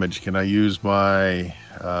taken damage. Can I use my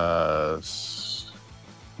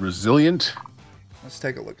resilient? Let's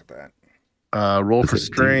take a look at that. Roll for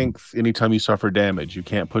strength. Anytime you suffer damage, you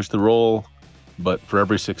can't push the roll, but for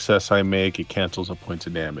every success I make, it cancels a point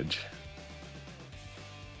of damage.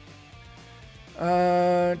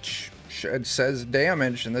 It says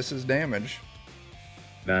damage, and this is damage.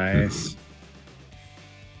 Nice.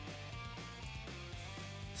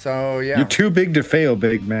 So, yeah. You're too big to fail,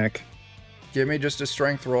 Big Mac. Give me just a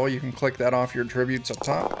strength roll. You can click that off your attributes up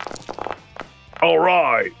top. All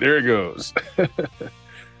right, there it goes. There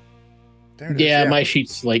it is, Yeah, my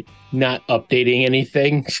sheet's like not updating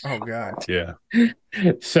anything. Oh, God. Yeah.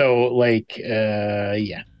 So, like,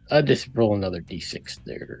 yeah. I'll just roll another d6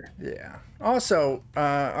 there. Yeah. Also,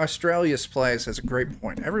 Australia's Place has a great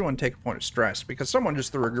point. Everyone take a point of stress because someone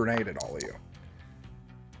just threw a grenade at all of you.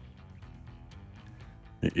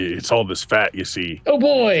 It's all this fat, you see. Oh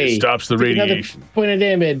boy! It stops the Take another radiation. point of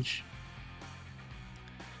damage.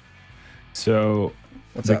 So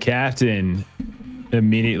the captain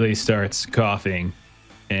immediately starts coughing,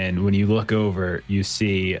 and when you look over, you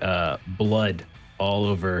see blood all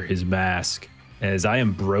over his mask as I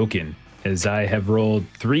am broken, as I have rolled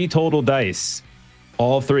 3 total dice.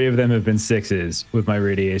 All 3 of them have been 6s with my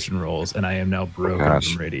radiation rolls, and I am now broken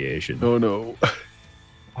from radiation. Oh no.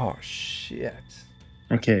 Oh shit.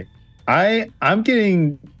 Okay. I'm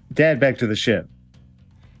getting Dad back to the ship.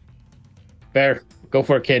 Fair. Go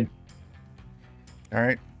for it, kid. All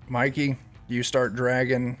right, Mikey, you start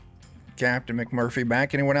dragging Captain McMurphy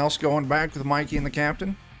back. Anyone else going back with Mikey and the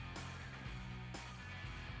captain?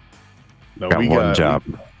 No, Got one job.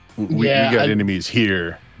 We got enemies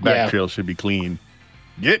here. Back trail should be clean.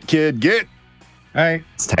 Get, kid, get. All right.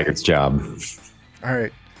 It's Taggart's job. All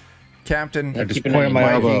right, Captain. I just point at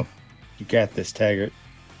my elbow. You got this, Taggart.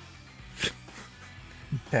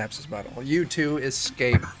 Taps his butthole. You two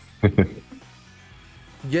escape.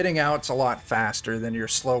 Getting out's a lot faster than your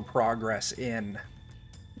slow progress in.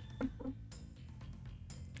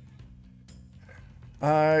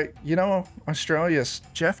 You know, Australia's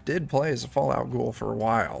Jeff did play as a Fallout Ghoul for a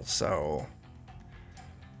while, so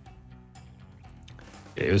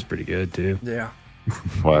It was pretty good too. yeah.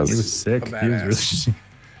 He was sick. He was really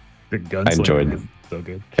the gunslinger. I enjoyed it. So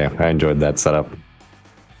good. Yeah, I enjoyed that setup.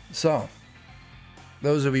 So,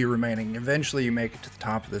 those of you remaining, eventually you make it to the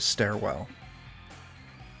top of this stairwell.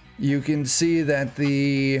 You can see that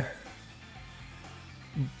the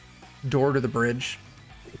door to the bridge,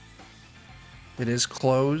 it is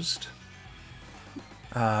closed.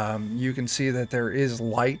 You can see that there is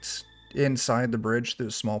light inside the bridge through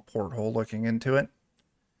a small porthole looking into it.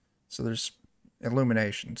 So there's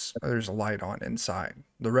illuminations. There's a light on inside.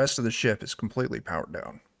 The rest of the ship is completely powered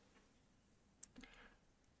down.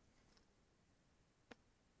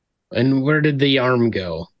 And where did the arm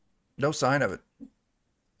go? No sign of it.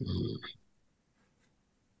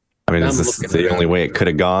 I mean, is this the only way it could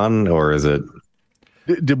have gone, or is it?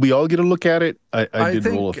 Did we all get a look at it? I did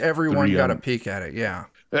roll think a everyone 3 got on a peek at it, yeah.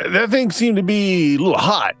 That thing seemed to be a little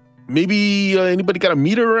hot. Maybe anybody got a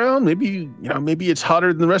meter around? Maybe it's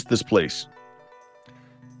hotter than the rest of this place.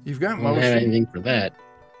 You've got I don't have motion. anything for that.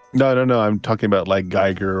 No. I'm talking about like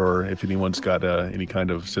Geiger, or if anyone's got any kind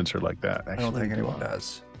of sensor like that. I don't think anyone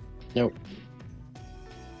does. Nope.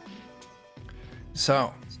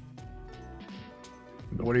 So,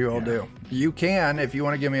 what do you all do? You can, if you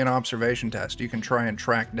want to give me an observation test, you can try and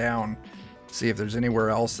track down, see if there's anywhere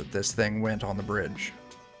else that this thing went on the bridge.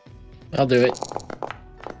 I'll do it.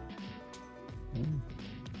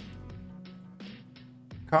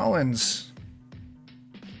 Collins.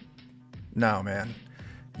 No, man.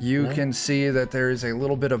 You can see that there is a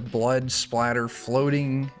little bit of blood splatter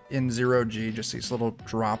floating in 0G, just these little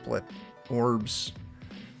droplet orbs.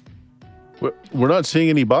 We're not seeing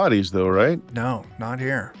any bodies though, right? No, not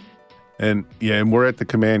here. And we're at the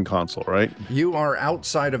command console, right? You are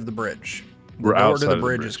outside of the bridge. We're The door outside to of the the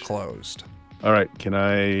bridge is bridge. closed. All right, can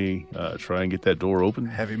I try and get that door open?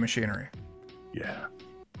 Heavy machinery. Yeah.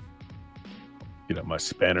 Get out my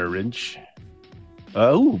spanner wrench.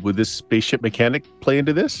 Oh, would this spaceship mechanic play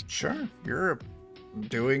into this? Sure, you're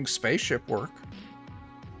doing spaceship work.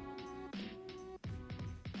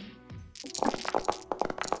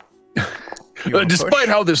 Despite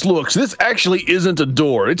how this looks, this actually isn't a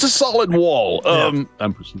door. It's a solid wall.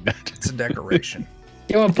 I'm pushing that. It's a decoration.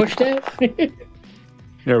 You want to push that?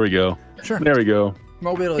 There we go. Sure. There we go.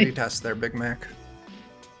 Mobility test there, Big Mac.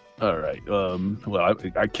 All right. Well,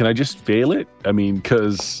 can I just fail it? I mean,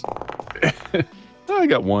 because I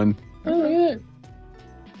got one. Oh, yeah.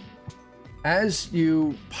 As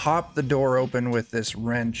you pop the door open with this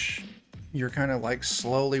wrench, you're kind of like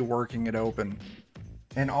slowly working it open.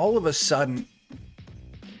 And all of a sudden,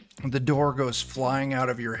 the door goes flying out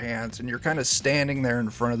of your hands and you're kind of standing there in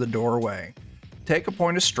front of the doorway. Take a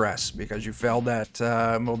point of stress because you failed that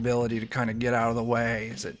mobility to kind of get out of the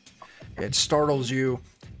way as it startles you.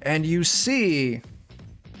 And you see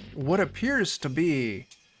what appears to be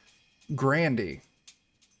Grandy,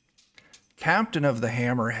 captain of the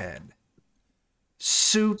Hammerhead.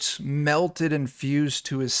 Suit melted and fused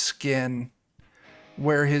to his skin.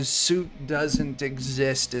 Where his suit doesn't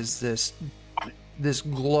exist is this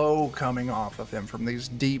glow coming off of him from these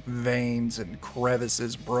deep veins and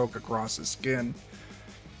crevices broke across his skin.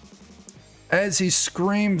 As he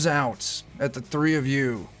screams out at the three of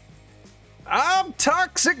you, "I'm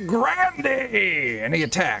Toxic Grandy!" And he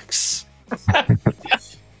attacks.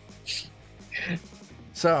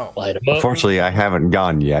 So, Light 'em up. Unfortunately, I haven't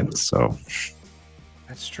gone yet, so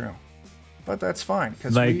that's true. But that's fine,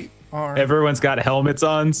 because Like, we are... Everyone's got helmets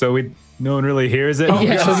on, so no one really hears it. Oh,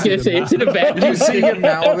 yeah, I was going to say, it's in a bad You see him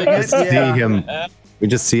mouthing it? see Yeah. him. We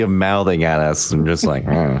just see him mouthing at us and just like,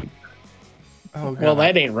 Oh, God. Well,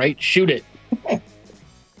 that ain't right. Shoot it.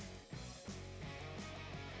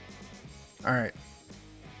 All right.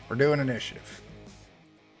 We're doing initiative.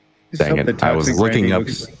 Just Dang hope it. that I was Toxic looking Randy up.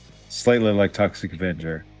 looks slightly like Toxic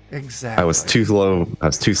Avenger. Exactly. I was too slow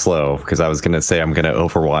because I was gonna say I'm gonna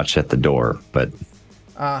Overwatch at the door, but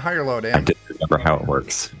High or low, I Dan? didn't remember how it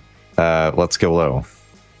works. Let's go low.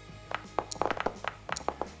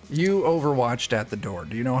 You overwatched at the door.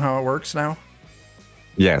 Do you know how it works now?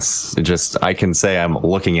 Yes, I can say I'm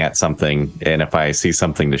looking at something, and if I see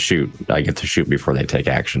something to shoot, I get to shoot before they take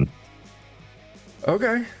action.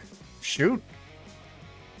 Okay. Shoot.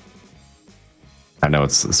 I know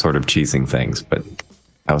it's sort of cheesing things, but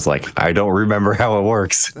I was like, I don't remember how it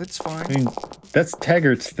works. That's fine. I mean, that's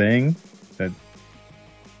Taggart's thing. That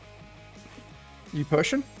You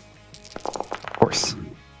pushing? Of course.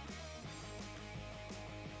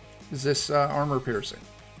 Is this armor piercing?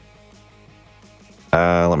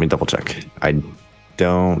 Let me double check. I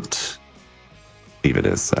don't believe it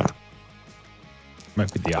is. So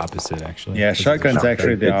Might be the opposite, actually. yeah, 'Cause it's a shotgun's shotgun.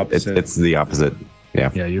 actually the opposite. it's the opposite. Yeah.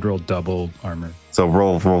 Yeah, you'd roll double armor. So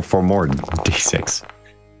roll for more d6.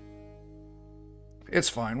 It's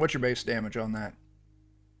fine. What's your base damage on that?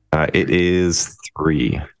 It is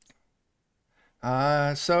 3. So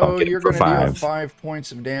I'll get it you're for going to deal 5. 5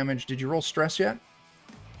 points of damage. Did you roll stress yet?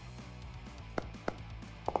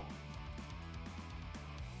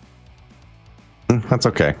 That's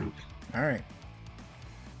okay. All right.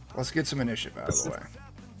 Let's get some initiative out of the way.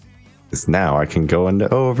 Because now I can go into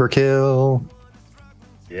overkill.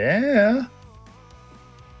 yeah.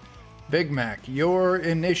 Big Mac, your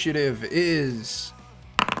initiative is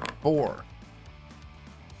 4.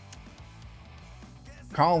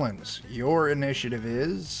 Collins, your initiative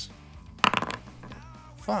is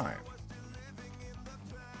 5.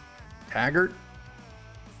 Taggart,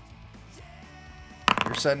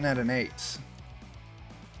 you're setting at an 8.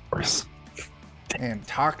 Of course. And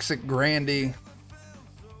Toxic Grandy,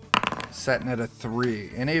 setting at a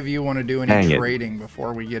 3. Any of you want to do any Dang it. trading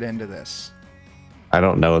before we get into this? I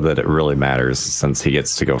don't know that it really matters since he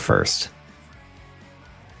gets to go first.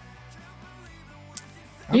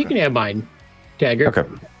 You can have mine, Taggart. Okay.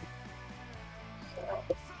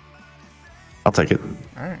 I'll take it.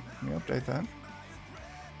 All right, let me update that.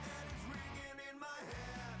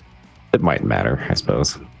 It might matter, I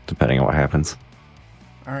suppose, depending on what happens.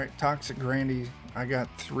 All right, Toxic Grandy, I got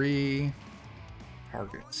 3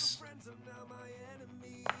 targets.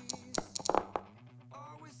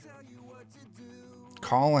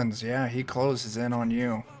 Collins, yeah, he closes in on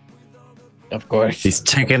you Of course. He's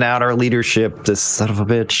taking out our leadership, this son of a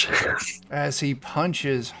bitch. as he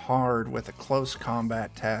punches hard with a close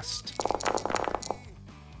combat test,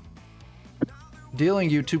 dealing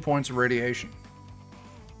you 2 points of radiation.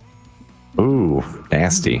 Ooh,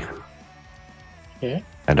 nasty. Yeah.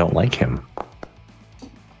 I don't like him.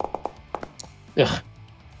 Ugh.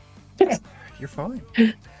 You're fine.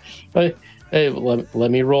 But, hey,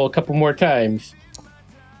 let me roll a couple more times.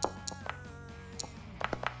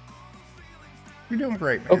 You're doing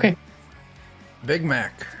great, man. Okay. Big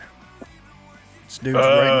Mac. This dude's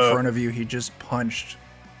right in front of you. He just punched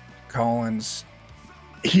Collins.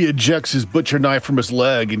 He ejects his butcher knife from his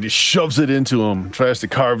leg and just shoves it into him. Tries to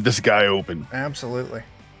carve this guy open. Absolutely.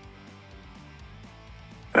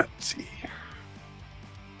 Let's see.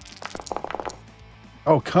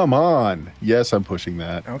 Oh, come on. Yes, I'm pushing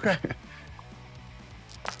that. Okay.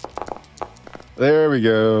 There we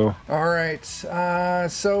go. All right.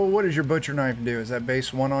 So what does your butcher knife do? Is that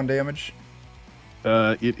base 1 on damage?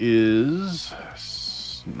 It is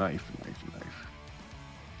knife.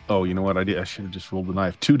 Oh, you know what? I should have just rolled the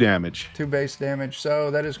knife. 2 damage. 2 base damage. So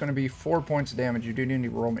that is going to be 4 points of damage. You do need to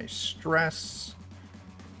roll me stress.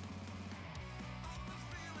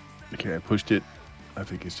 Okay, I pushed it. I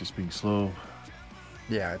think it's just being slow.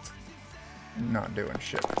 Yeah, it's not doing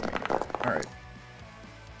shit for me either. All right.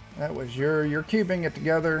 That was you're keeping it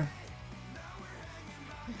together.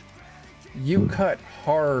 You cut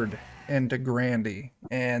hard into Grandy,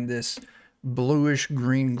 and this bluish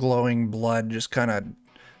green glowing blood just kind of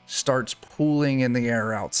starts pooling in the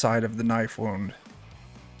air outside of the knife wound.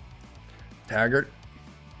 Taggart?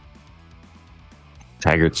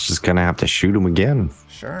 Taggart's just gonna have to shoot him again.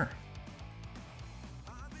 Sure.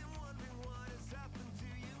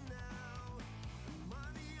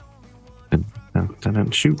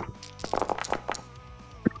 Didn't shoot.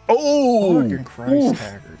 Oh! Fucking Christ,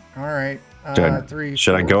 Taggart. All right.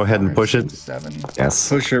 Should I go ahead and push it? 7. Yes.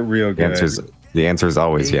 Push it real The good. answer is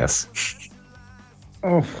always 8. yes.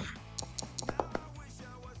 Oh,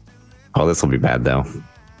 Oh, this will be bad though.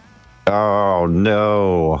 Oh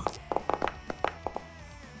no.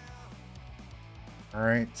 All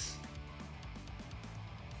right.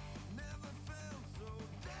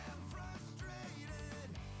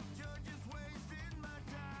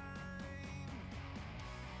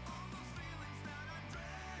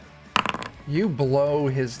 You blow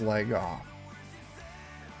his leg off.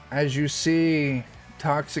 As you see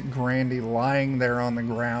Toxic Grandy lying there on the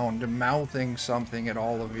ground, mouthing something at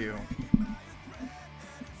all of you.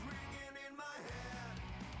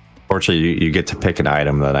 Fortunately, you get to pick an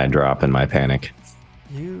item that I drop in my panic.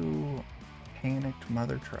 You panicked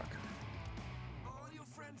mother trucker.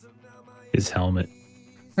 His helmet.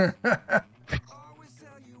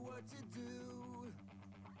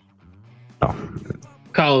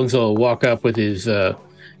 Collins will walk up with his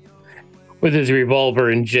revolver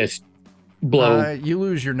and just blow. You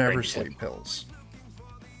lose your never sleep pills.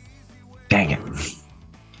 Dang it.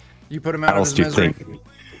 You put him out of his misery.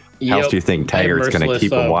 How else do you think Taggart's going to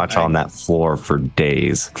keep a watch on that floor for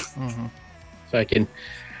days? Mm-hmm. So I can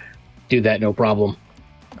do that, no problem.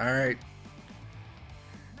 All right.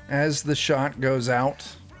 As the shot goes out,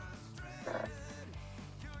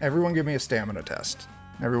 everyone give me a stamina test.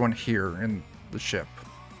 Everyone here in the ship.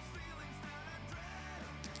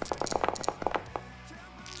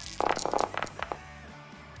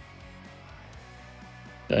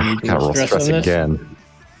 Gotta roll stress again.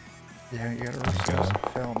 Yeah, you gotta roll stress to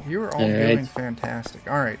film. You are all doing fantastic.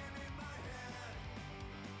 All right.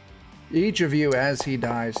 Each of you, as he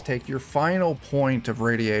dies, take your final point of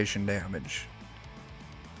radiation damage.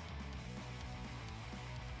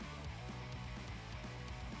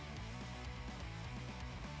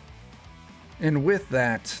 And with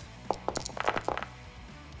that,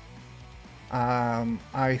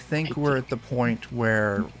 I think we're at the point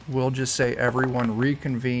where we'll just say everyone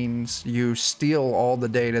reconvenes. You steal all the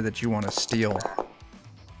data that you want to steal.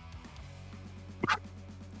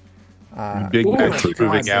 Big Mac's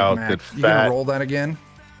proving out that You gonna fat. roll that again?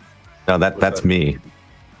 No, that's me.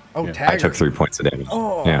 Oh, Yeah. Taggart. I took 3 points of damage.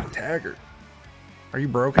 Oh, yeah. Taggart. Are you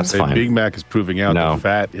broken? That's fine. Big Mac is proving out No. that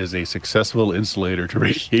fat is a successful insulator to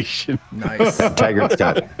radiation. Nice. Taggart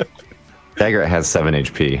has 7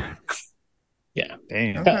 HP. Yeah.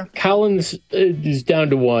 Damn. Okay. Collins is down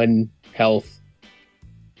to 1 health.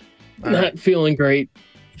 Not feeling great.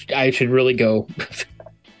 I should really go.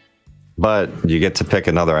 But you get to pick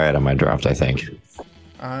another item I dropped, I think.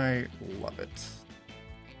 I love it.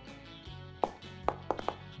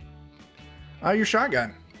 Your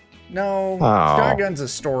shotgun. No, shotgun's a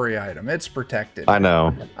story item. It's protected. I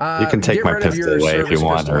know. You can take get my rid of pistol your away if you service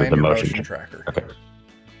want, pistol or and the your motion tracker. Okay.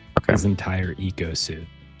 His entire eco suit.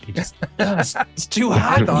 He just, it's too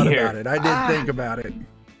hot I thought in here. about it. I did think about it.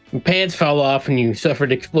 Your pants fell off and you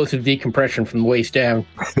suffered explosive decompression from the waist down.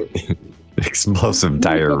 Explosive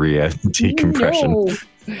diarrhea decompression. No.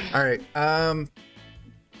 All right.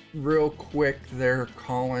 Real quick there,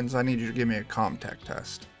 Collins. I need you to give me a Comtech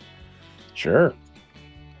test. Sure.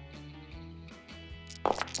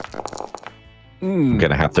 I'm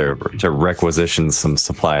gonna have to requisition some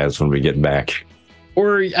supplies when we get back.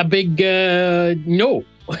 Or a big no.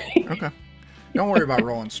 Okay. Don't worry about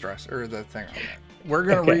rolling stress or the thing on that. We're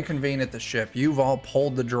gonna reconvene at the ship. You've all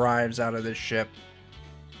pulled the drives out of this ship.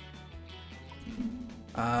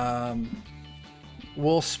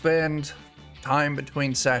 We'll spend time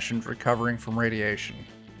between sessions recovering from radiation.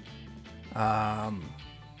 I've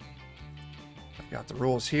got the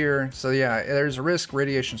rules here. So yeah, there's a risk.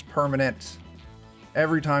 Radiation's permanent.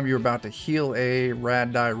 Every time you're about to heal a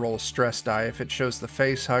rad die, roll a stress die. If it shows the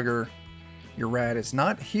face hugger, your rad is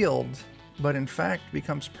not healed, but in fact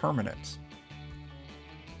becomes permanent.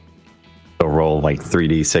 So roll like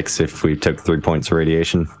 3d6 if we took 3 points of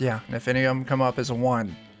radiation. Yeah, and if any of them come up as a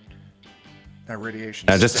 1, that radiation.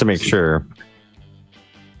 Now, just to make sure,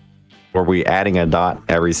 were we adding a dot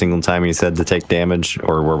every single time you said to take damage,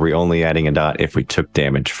 or were we only adding a dot if we took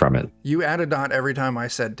damage from it? You add a dot every time I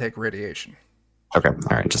said take radiation. Okay,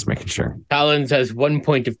 all right, just making sure. Collins has 1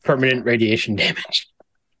 point of permanent radiation damage.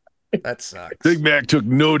 That sucks. Big Mac took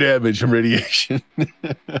no damage from radiation.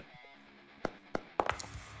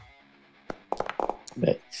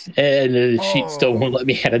 And the sheet still won't let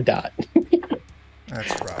me add a dot.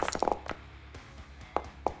 That's rough.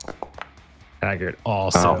 Taggart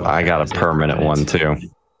also. Oh, I got a permanent one too.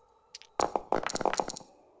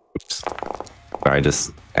 Oops. I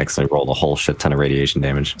just accidentally rolled a whole shit ton of radiation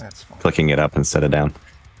damage. That's fine. Clicking it up instead of down.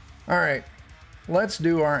 All right. Let's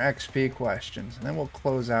do our XP questions, and then we'll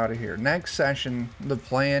close out of here. Next session, the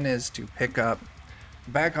plan is to pick up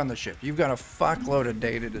back on the ship. You've got a fuckload of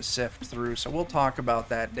data to sift through, so we'll talk about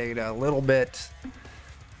that data a little bit.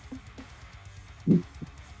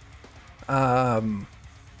 And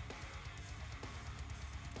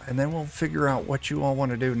then we'll figure out what you all want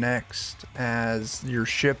to do next, as your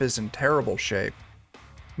ship is in terrible shape.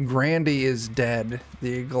 Grandy is dead.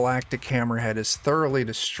 The Galactic Hammerhead is thoroughly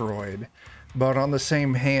destroyed. But on the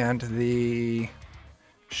same hand, the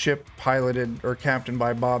ship piloted or captained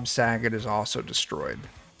by Bob Saget is also destroyed.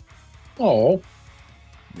 Oh.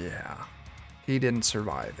 Yeah. He didn't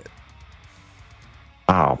survive it.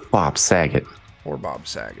 Oh, Bob Saget. Or Bob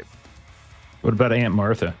Saget. What about Aunt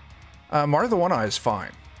Martha? Martha One Eye is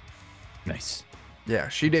fine. Nice. Yeah,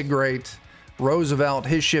 she did great. Roosevelt,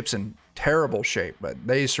 his ship's in terrible shape, but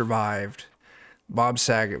they survived. Bob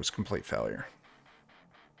Saget was complete failure.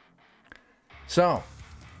 So,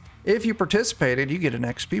 if you participated, you get an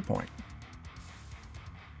XP point.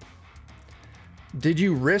 Did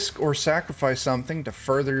you risk or sacrifice something to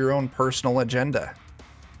further your own personal agenda?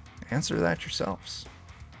 Answer that yourselves.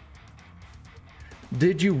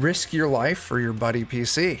 Did you risk your life for your buddy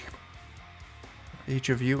PC? Each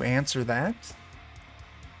of you answer that.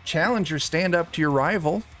 Challenge or stand up to your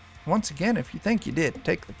rival. Once again, if you think you did,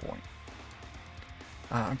 take the point.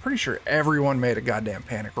 I'm pretty sure everyone made a goddamn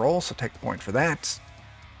panic roll, so take a point for that.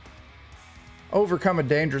 Overcome a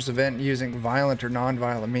dangerous event using violent or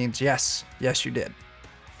non-violent means. Yes, you did.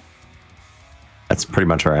 That's pretty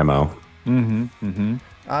much our MO.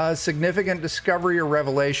 Significant discovery or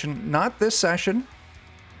revelation. Not this session,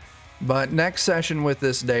 but next session with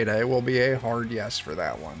this data, it will be a hard yes for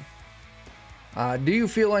that one. Do you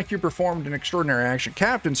feel like you performed an extraordinary action?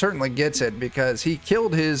 Captain certainly gets it because he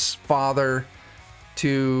killed his father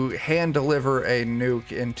to hand deliver a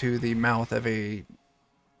nuke into the mouth of a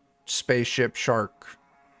spaceship shark.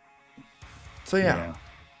 So yeah.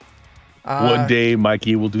 One day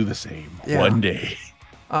Mikey will do the same. Yeah. One day.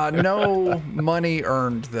 No money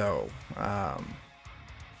earned though.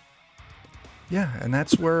 Yeah, and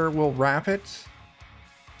that's where we'll wrap it.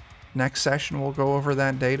 Next session we'll go over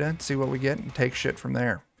that data and see what we get and take shit from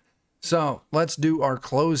there. So let's do our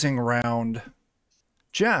closing round.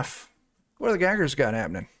 Jeff, what are the gaggers got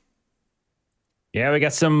happening? Yeah, we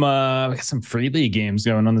got some free league games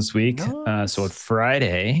going on this week. Nice. So on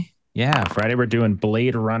Friday, we're doing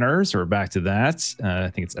Blade Runners. So we're back to that. I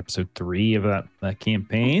think it's episode 3 of that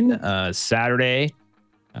campaign. Saturday,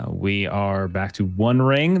 we are back to One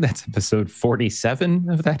Ring. That's episode 47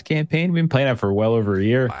 of that campaign. We've been playing that for well over a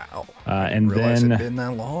year. Wow. And realize then it's been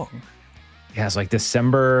that long. yeah, it's like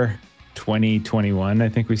December 2021. I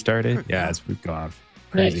think we started. Yeah, we've gone off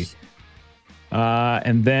crazy. Nice.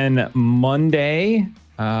 And then Monday,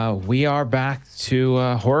 we are back to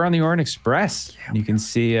Horror on the Orient Express. Yeah, You can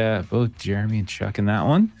see both Jeremy and Chuck in that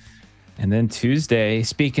one. And then Tuesday,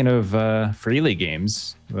 speaking of Freely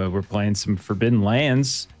games, we're playing some Forbidden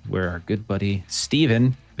Lands, where our good buddy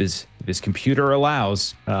Steven, if his computer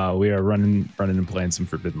allows, we are running and playing some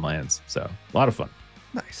Forbidden Lands. So a lot of fun.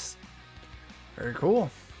 Nice. Very cool.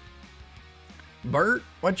 Bert,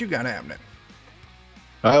 what you got happening?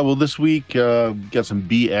 Well, this week, got some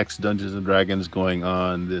BX Dungeons and Dragons going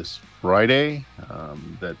on this Friday.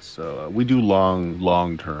 We do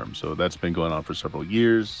long term, so that's been going on for several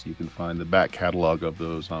years. You can find the back catalog of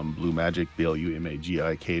those on Blue Magic,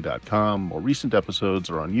 BLUMAGIK.com. More recent episodes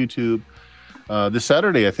are on YouTube. This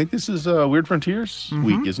Saturday, I think this is Weird Frontiers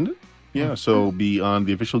week, isn't it? Yeah, so be on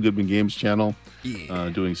the official Goodman Games channel,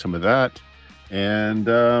 doing some of that. And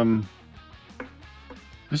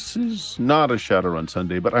this is not a Shadowrun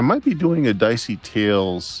Sunday, but I might be doing a Dicey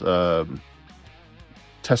Tales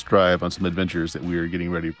test drive on some adventures that we are getting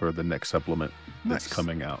ready for the next supplement that's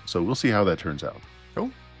coming out. So we'll see how that turns out.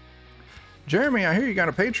 Cool. Jeremy, I hear you got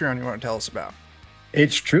a Patreon you want to tell us about.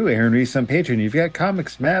 It's true, Aaron Reese on Patreon. You've got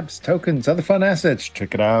comics, maps, tokens, other fun assets.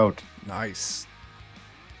 Check it out. Nice.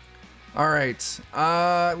 All right.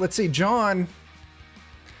 Let's see, John.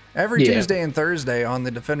 Every Tuesday and Thursday on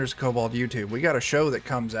the Defenders of Cobalt YouTube, we got a show that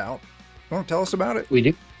comes out. You want to tell us about it? We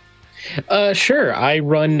do. Sure. I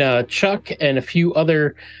run Chuck and a few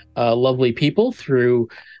other lovely people through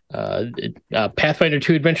Pathfinder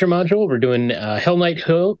 2 Adventure module. We're doing Hell Knight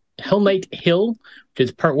Hill, which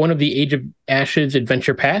is part 1 of the Age of Ashes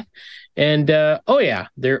adventure path. And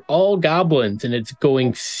they're all goblins, and it's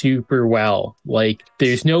going super well. Like,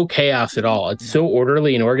 there's no chaos at all. It's so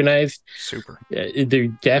orderly and organized. Super. There's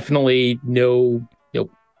definitely no.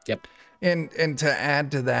 Yep. And to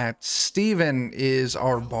add to that, Steven is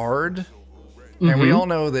our bard. And we all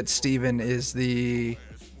know that Steven is the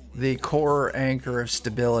core anchor of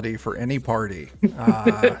stability for any party.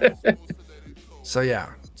 So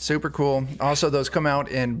yeah, super cool. Also, those come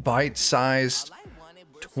out in bite-sized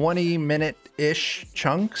 20-minute-ish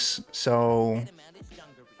chunks. So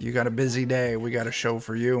you got a busy day, we got a show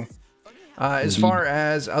for you. As far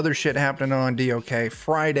as other shit happening on DOK,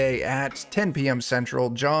 Friday at 10 p.m. Central,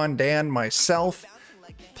 John, Dan, myself,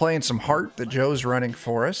 playing some Heart that Joe's running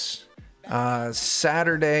for us.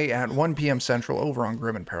 Saturday at 1 p.m. Central over on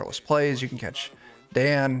Grim and Perilous Plays. You can catch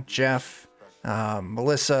Dan, Jeff,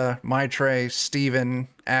 Melissa, Maitre, Steven,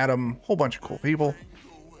 Adam, whole bunch of cool people.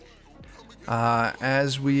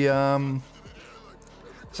 As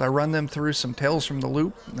I run them through some Tales from the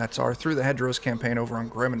Loop. That's our Through the Hedgerows campaign over on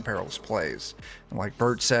Grim and Perilous Plays. And like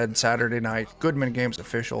Bert said, Saturday night, Goodman Games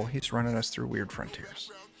official. He's running us through Weird Frontiers.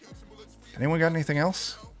 Anyone got anything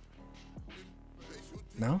else?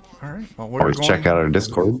 No? All right. Well, we're Always check out our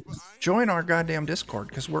Discord. Join our goddamn Discord,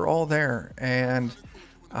 because we're all there. And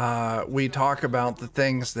we talk about the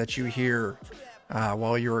things that you hear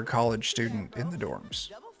while you're a college student in the dorms.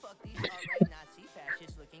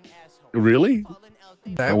 Really?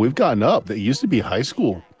 Now we've gotten up. That used to be high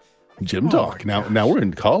school gym talk. Now we're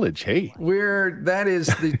in college. Hey, that is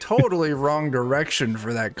the totally wrong direction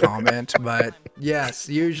for that comment. But yes,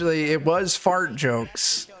 usually it was fart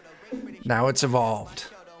jokes. Now it's evolved.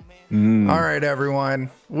 All right, everyone.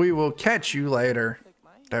 We will catch you later.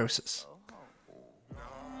 Doses.